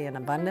prosperity and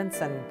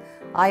abundance, and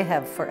I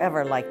have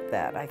forever liked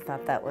that. I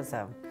thought that was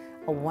a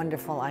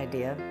wonderful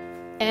idea.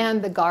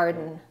 And the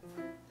garden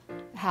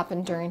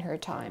happened during her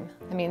time.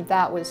 I mean,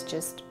 that was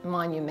just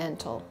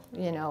monumental,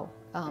 you know.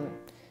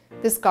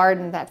 This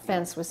garden, that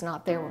fence was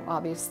not there,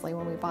 obviously,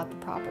 when we bought the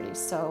property.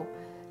 So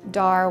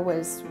Dar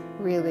was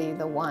really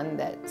the one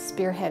that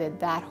spearheaded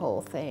that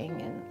whole thing,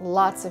 and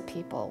lots of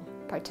people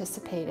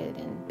participated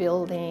in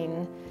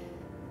building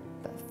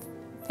the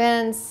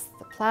fence,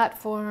 the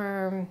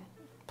platform,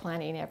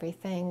 planning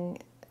everything,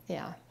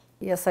 yeah.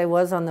 Yes, I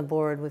was on the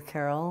board with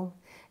Carol,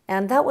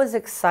 and that was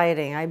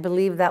exciting. I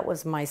believe that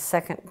was my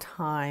second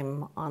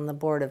time on the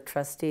Board of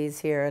Trustees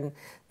here, and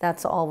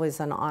that's always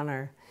an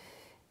honor.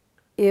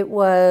 It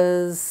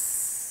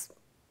was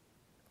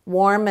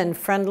warm and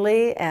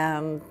friendly,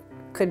 and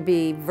could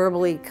be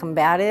verbally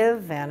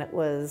combative, and it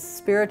was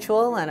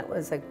spiritual, and it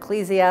was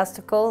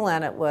ecclesiastical,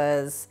 and it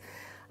was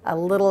a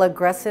little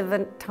aggressive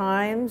at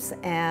times,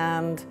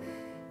 and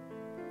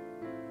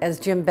as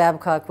Jim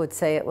Babcock would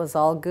say, it was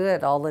all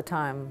good all the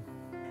time.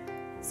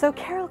 So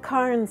Carol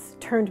Carnes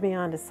turned me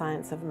on to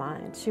Science of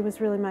Mind. She was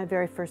really my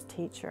very first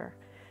teacher.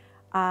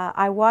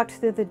 I walked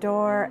through the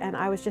door and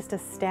I was just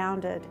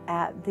astounded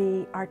at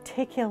the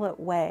articulate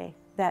way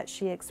that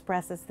she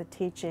expresses the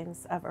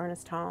teachings of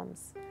Ernest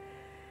Holmes.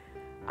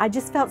 I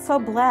just felt so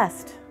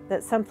blessed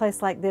that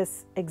someplace like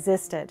this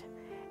existed.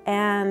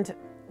 And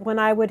when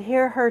I would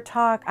hear her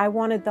talk, I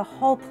wanted the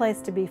whole place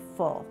to be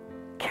full.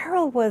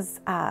 Carol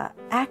was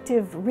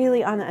active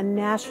really on a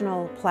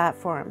national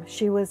platform.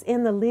 She was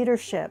in the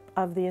leadership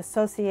of the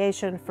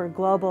Association for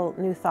Global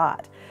New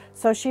Thought.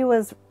 So she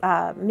was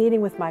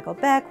meeting with Michael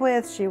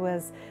Beckwith, she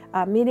was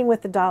meeting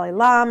with the Dalai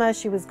Lama,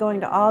 she was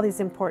going to all these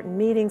important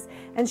meetings,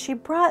 and she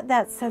brought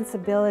that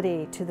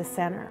sensibility to the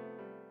center.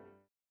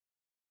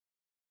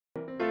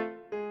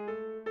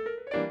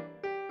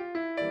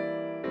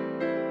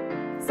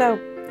 So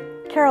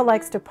Carol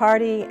likes to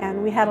party,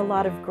 and we had a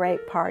lot of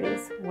great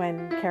parties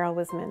when Carol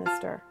was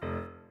minister.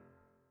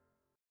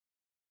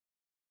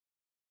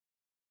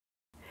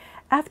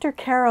 After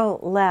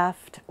Carol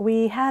left,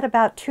 we had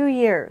about 2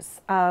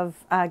 years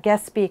of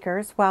guest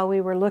speakers while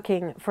we were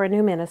looking for a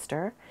new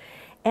minister,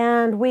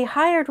 and we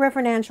hired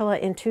Reverend Angela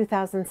in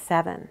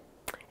 2007,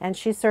 and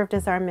she served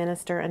as our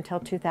minister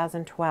until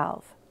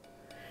 2012.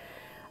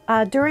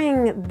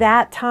 During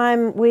that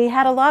time, we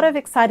had a lot of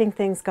exciting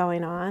things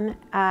going on.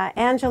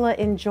 Angela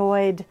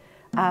enjoyed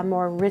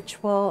more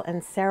ritual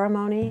and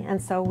ceremony, and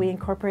so we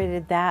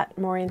incorporated that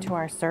more into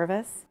our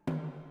service.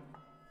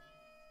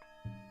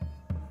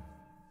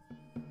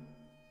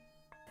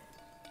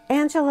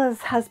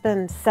 Angela's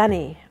husband,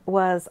 Sonny,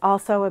 was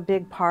also a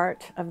big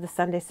part of the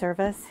Sunday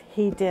service.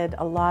 He did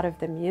a lot of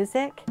the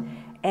music,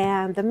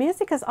 and the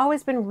music has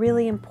always been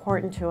really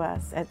important to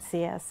us at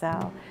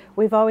CSL.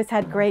 We've always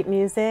had great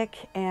music,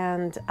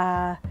 and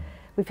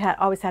we've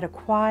always had a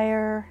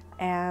choir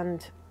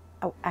and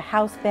a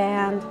house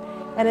band,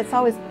 and it's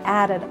always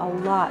added a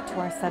lot to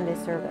our Sunday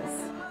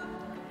service.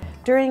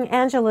 During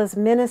Angela's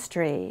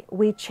ministry,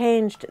 we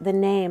changed the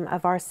name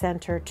of our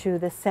center to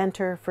the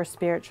Center for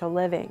Spiritual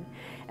Living.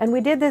 And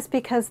we did this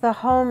because the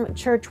home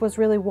church was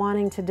really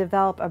wanting to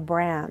develop a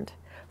brand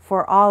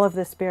for all of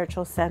the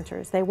spiritual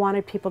centers. They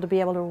wanted people to be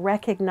able to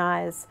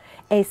recognize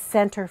a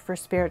center for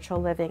spiritual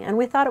living. And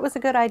we thought it was a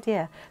good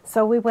idea.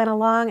 So we went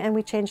along and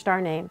we changed our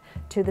name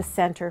to the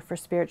Center for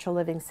Spiritual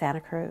Living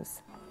Santa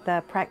Cruz.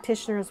 The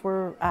practitioners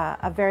were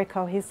a very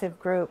cohesive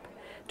group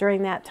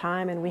during that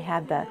time, and we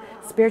had the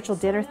Spiritual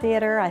Dinner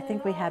Theater. I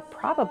think we had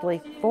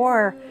probably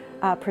 4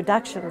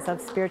 productions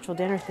of Spiritual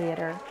Dinner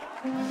Theater.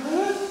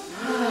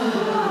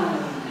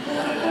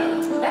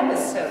 That was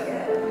so good.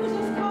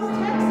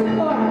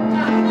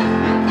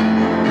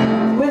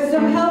 With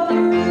some help,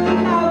 you really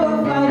have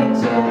a fighting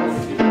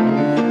chance.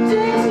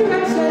 Change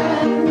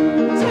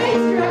direction,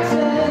 change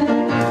direction.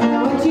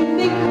 What you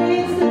think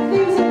creates the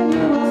things that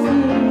you will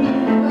see.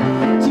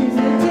 Choose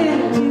the tin,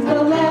 choose the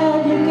lead,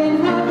 you can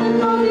have the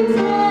golden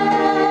thread.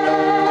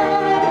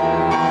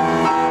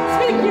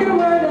 Speak your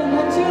word and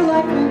let your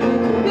life be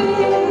good to be.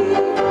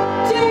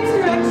 Change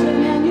direction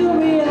and you'll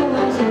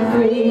realize you're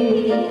free.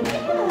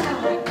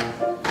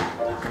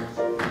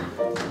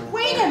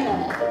 Wait a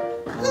minute.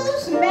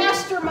 Who's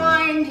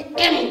mastermind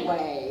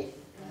anyway?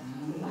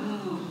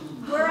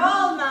 We're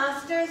all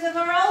masters of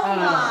our own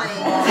minds.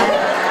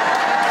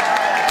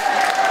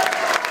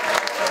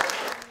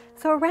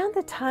 So around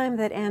the time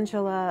that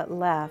Angela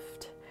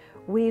left,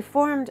 we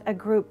formed a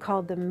group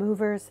called the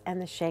Movers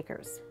and the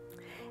Shakers.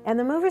 And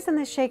the Movers and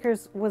the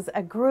Shakers was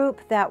a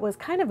group that was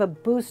kind of a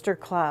booster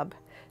club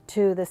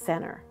to the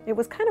center. It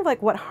was kind of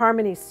like what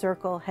Harmony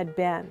Circle had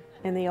been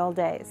in the old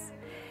days,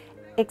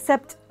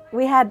 except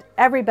we had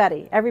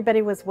everybody.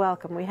 Everybody was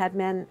welcome. We have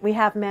men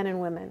and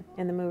women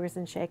in the Movers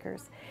and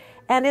Shakers.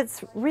 And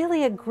it's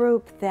really a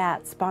group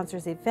that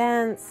sponsors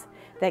events,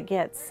 that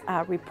gets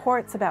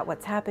reports about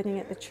what's happening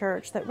at the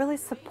church, that really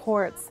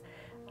supports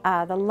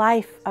the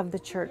life of the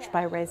church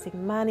by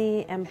raising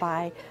money and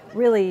by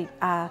really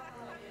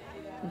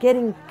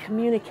getting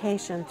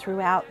communication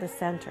throughout the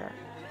center.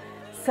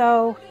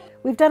 So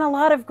we've done a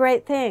lot of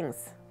great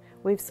things.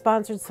 We've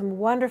sponsored some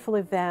wonderful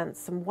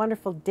events, some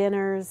wonderful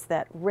dinners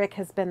that Rick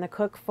has been the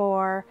cook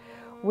for.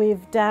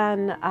 We've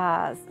done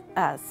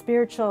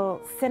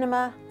spiritual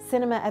cinema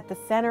at the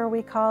center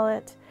we call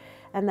it,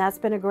 and that's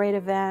been a great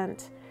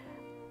event.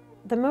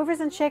 The Movers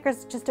and Shakers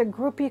is just a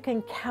group you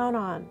can count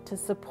on to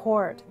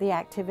support the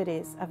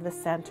activities of the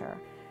center.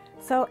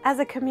 So as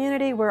a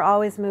community, we're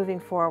always moving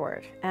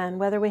forward, and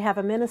whether we have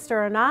a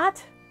minister or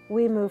not,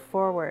 we move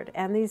forward.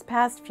 And these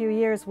past few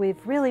years,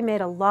 we've really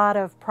made a lot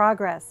of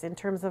progress in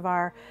terms of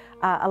our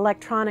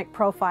electronic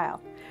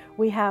profile.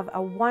 We have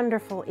a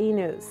wonderful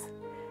e-news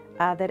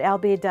that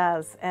LB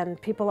does,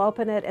 and people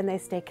open it and they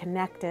stay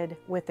connected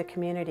with the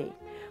community.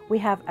 We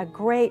have a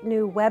great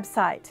new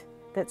website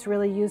that's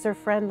really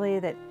user-friendly,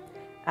 that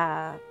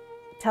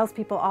tells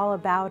people all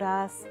about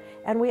us.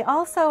 And we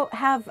also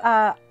have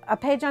a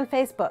page on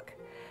Facebook.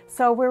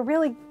 So we're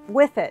really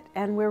with it,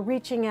 and we're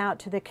reaching out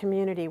to the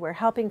community. We're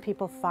helping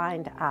people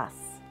find us.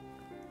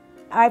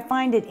 I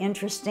find it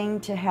interesting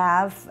to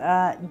have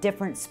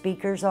different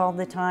speakers all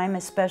the time,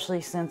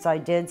 especially since I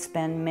did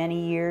spend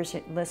many years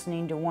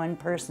listening to one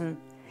person.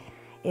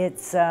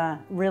 It's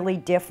really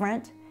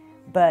different,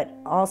 but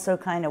also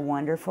kind of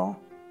wonderful.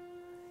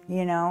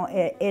 You know,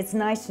 it's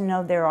nice to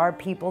know there are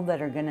people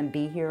that are going to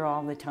be here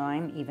all the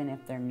time, even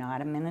if they're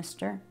not a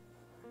minister.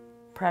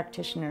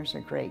 Practitioners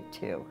are great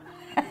too.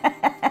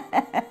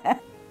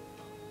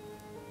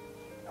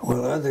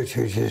 Well, other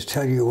churches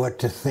tell you what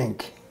to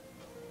think.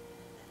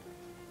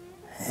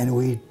 And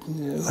we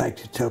like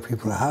to tell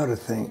people how to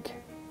think.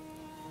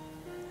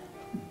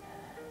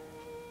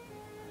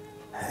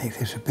 I think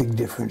there's a big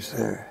difference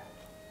there.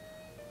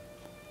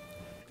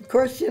 Of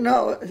course, you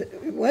know,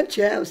 once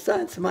you have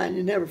science of mind,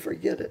 you never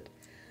forget it.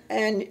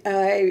 And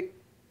I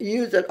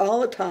use it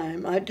all the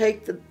time. I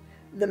take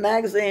the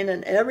magazine,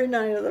 and every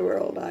night of the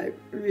world I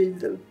read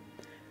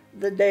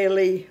the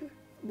daily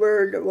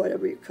word, or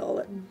whatever you call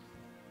it.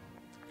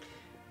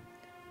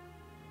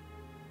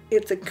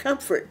 It's a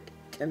comfort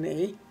to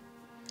me,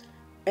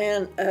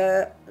 and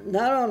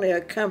not only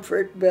a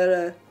comfort,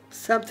 but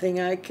something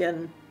I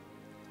can,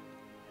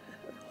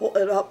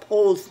 it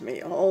upholds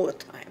me all the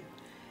time.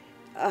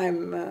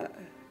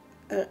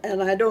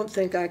 And I don't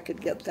think I could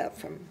get that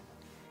from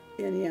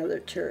any other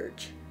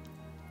church.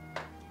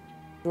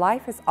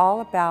 Life is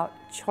all about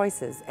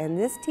choices, and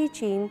this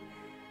teaching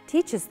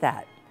teaches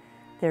that.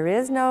 There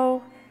is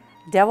no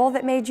devil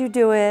that made you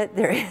do it.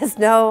 There is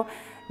no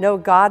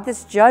God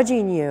that's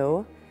judging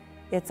you.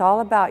 It's all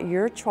about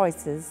your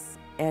choices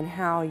and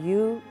how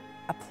you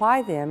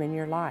apply them in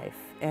your life.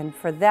 And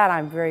for that,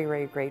 I'm very,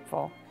 very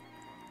grateful.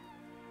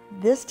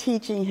 This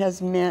teaching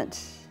has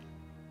meant,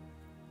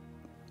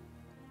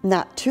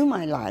 not to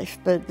my life,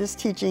 but this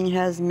teaching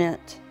has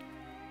meant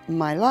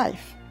my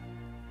life.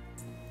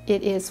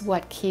 It is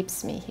what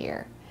keeps me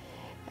here.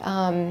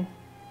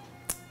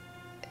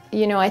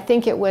 You know, I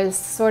think it was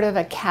sort of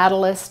a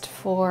catalyst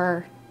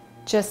for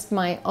just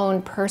my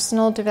own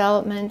personal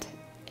development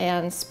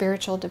and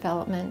spiritual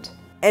development.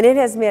 And it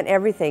has meant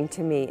everything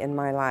to me in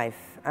my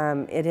life.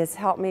 It has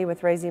helped me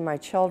with raising my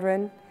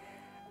children.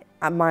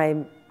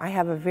 I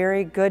have a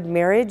very good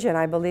marriage, and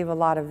I believe a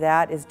lot of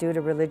that is due to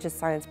religious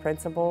science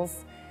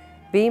principles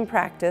being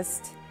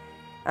practiced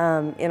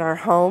in our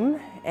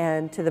home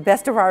and to the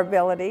best of our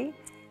ability.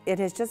 It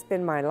has just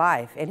been my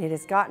life, and it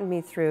has gotten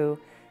me through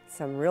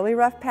some really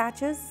rough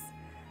patches,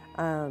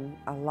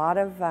 a lot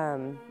of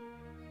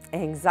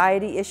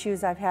anxiety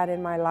issues I've had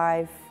in my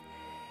life,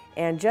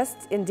 and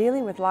just in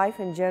dealing with life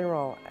in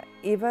general,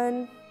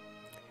 even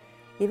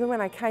when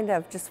I kind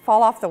of just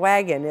fall off the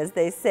wagon, as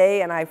they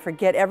say, and I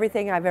forget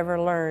everything I've ever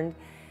learned,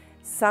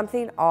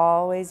 something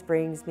always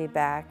brings me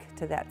back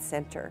to that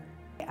center.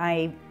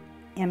 I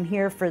am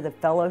here for the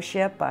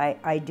fellowship.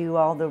 I do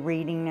all the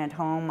reading at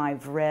home.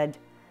 I've read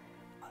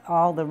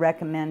all the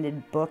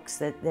recommended books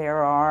that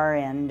there are,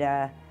 and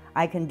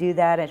I can do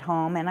that at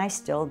home, and I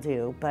still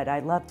do, but I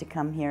love to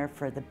come here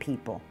for the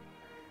people,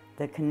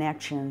 the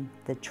connection,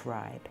 the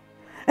tribe.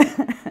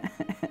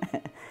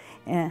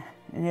 And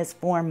it's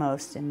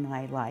foremost in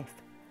my life.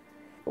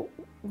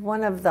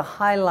 One of the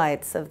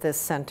highlights of this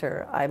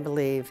center, I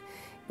believe,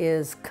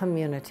 is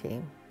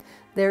community.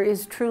 There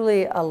is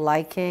truly a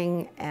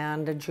liking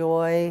and a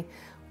joy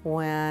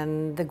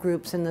when the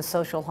groups in the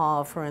social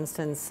hall, for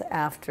instance,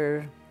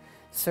 after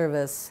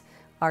service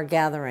are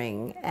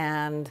gathering.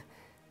 And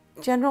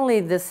generally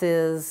this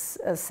is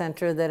a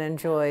center that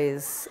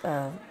enjoys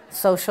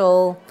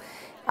social.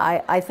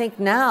 I think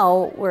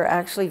now we're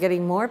actually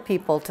getting more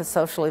people to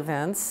social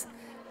events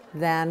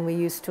than we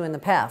used to in the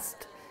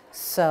past.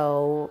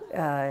 So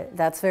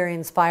that's very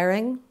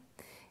inspiring,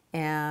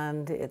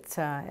 and it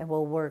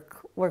will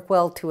work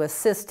well to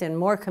assist in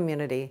more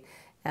community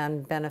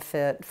and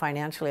benefit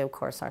financially, of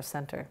course, our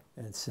center.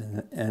 It's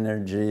an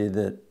energy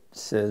that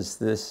says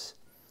this,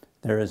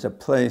 there is a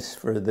place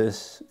for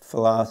this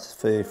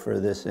philosophy, for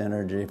this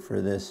energy,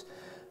 for this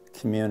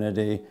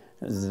community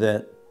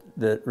that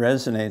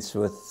resonates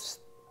with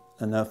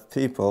enough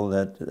people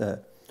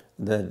that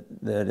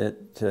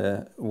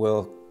it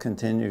will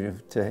continue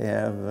to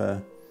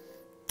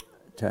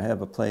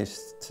have a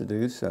place to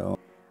do so.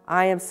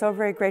 I am so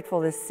very grateful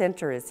this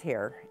center is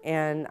here,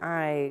 and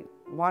I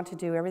want to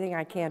do everything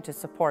I can to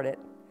support it,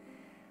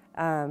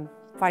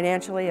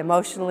 financially,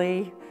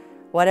 emotionally,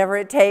 whatever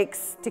it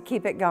takes to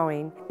keep it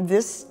going.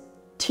 This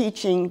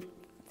teaching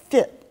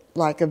fit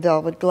like a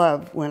velvet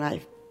glove when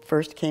I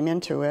first came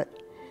into it,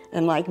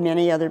 and like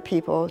many other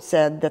people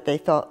said that they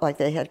felt like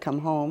they had come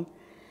home.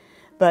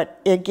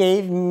 But it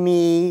gave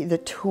me the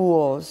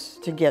tools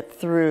to get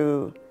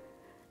through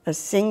a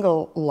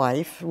single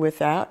life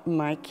without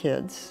my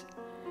kids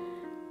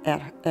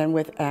and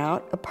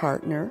without a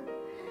partner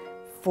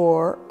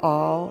for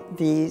all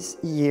these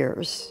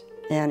years.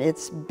 And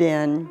it's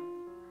been,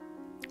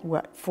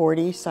 what,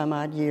 40 some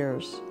odd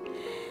years.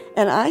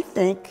 And I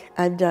think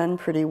I've done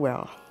pretty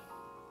well.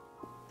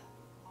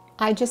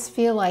 I just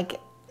feel like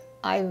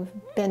I've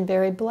been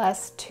very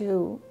blessed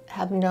to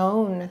have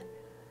known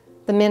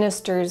the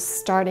ministers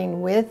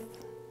starting with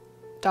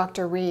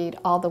Dr. Reed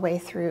all the way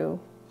through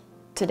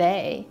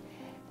today.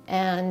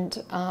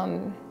 And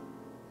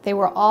they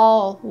were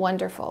all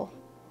wonderful.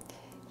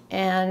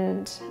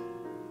 And,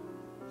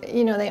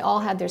 you know, they all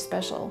had their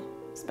special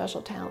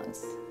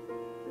talents.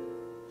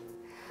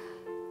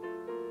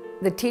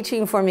 The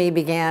teaching for me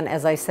began,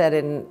 as I said,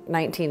 in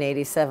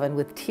 1987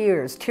 with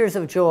tears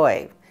of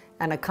joy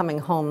and a coming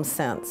home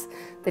sense.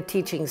 The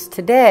teachings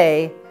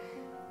today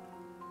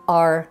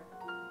are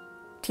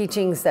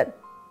teachings that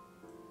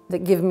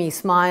that give me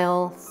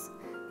smiles,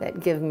 that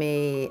give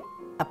me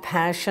a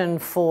passion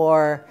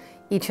for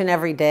each and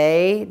every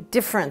day,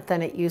 different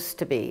than it used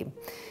to be.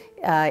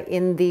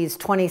 In these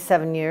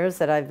 27 years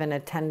that I've been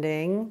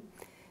attending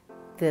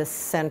this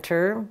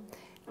center,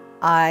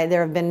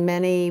 there have been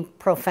many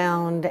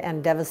profound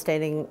and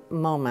devastating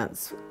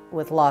moments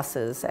with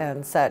losses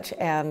and such.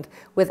 And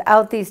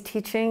without these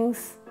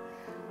teachings,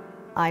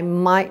 I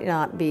might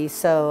not be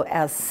so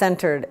as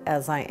centered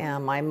as I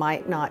am. I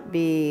might not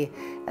be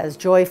as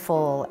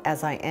joyful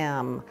as I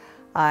am.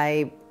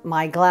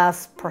 My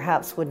glass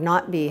perhaps would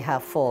not be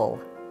half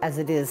full as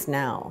it is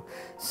now.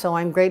 So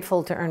I'm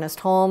grateful to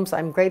Ernest Holmes.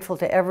 I'm grateful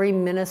to every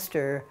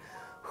minister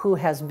who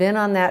has been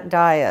on that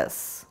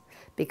dais,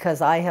 because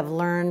I have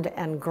learned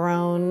and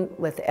grown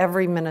with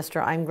every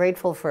minister. I'm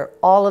grateful for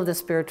all of the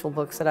spiritual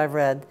books that I've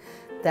read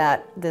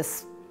that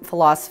this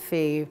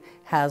philosophy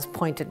has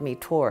pointed me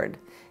toward.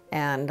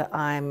 And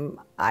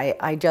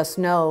I just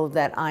know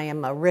that I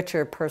am a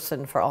richer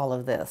person for all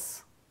of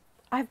this.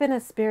 I've been a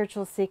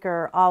spiritual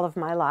seeker all of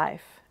my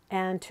life,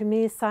 and to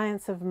me,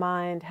 Science of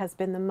Mind has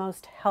been the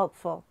most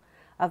helpful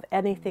of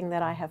anything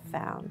that I have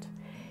found.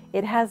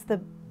 It has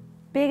the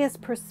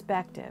biggest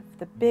perspective,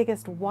 the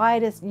biggest,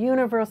 widest,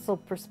 universal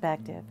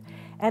perspective,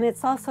 and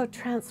it's also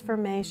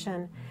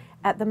transformation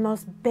at the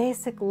most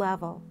basic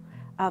level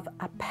of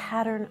a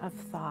pattern of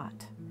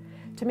thought.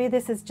 To me,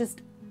 this is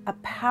just a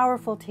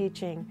powerful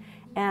teaching,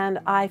 and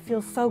I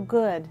feel so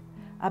good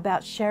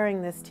about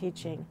sharing this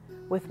teaching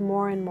with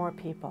more and more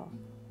people.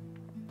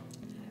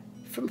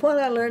 From what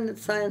I learned at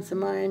Science of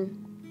Mind,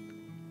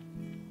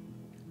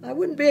 I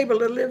wouldn't be able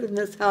to live in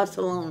this house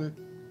alone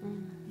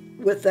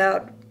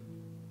without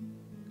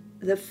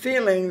the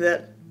feeling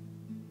that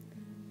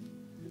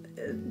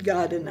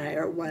God and I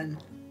are one.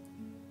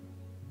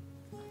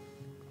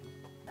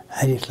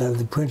 I just love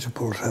the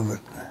principles of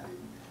it.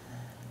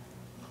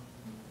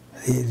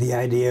 The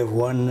idea of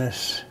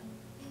oneness,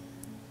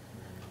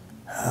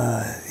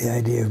 the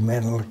idea of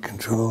mental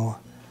control,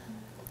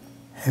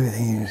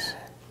 everything is,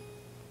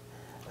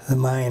 the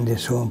mind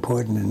is so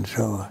important and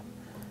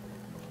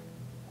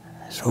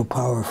so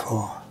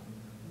powerful.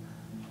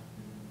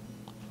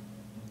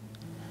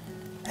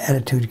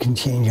 Attitude can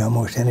change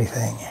almost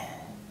anything.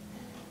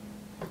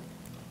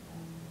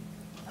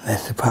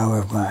 That's the power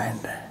of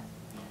mind.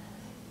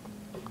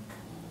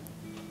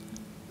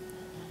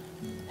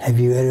 Have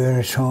you read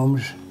Ernest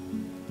Holmes?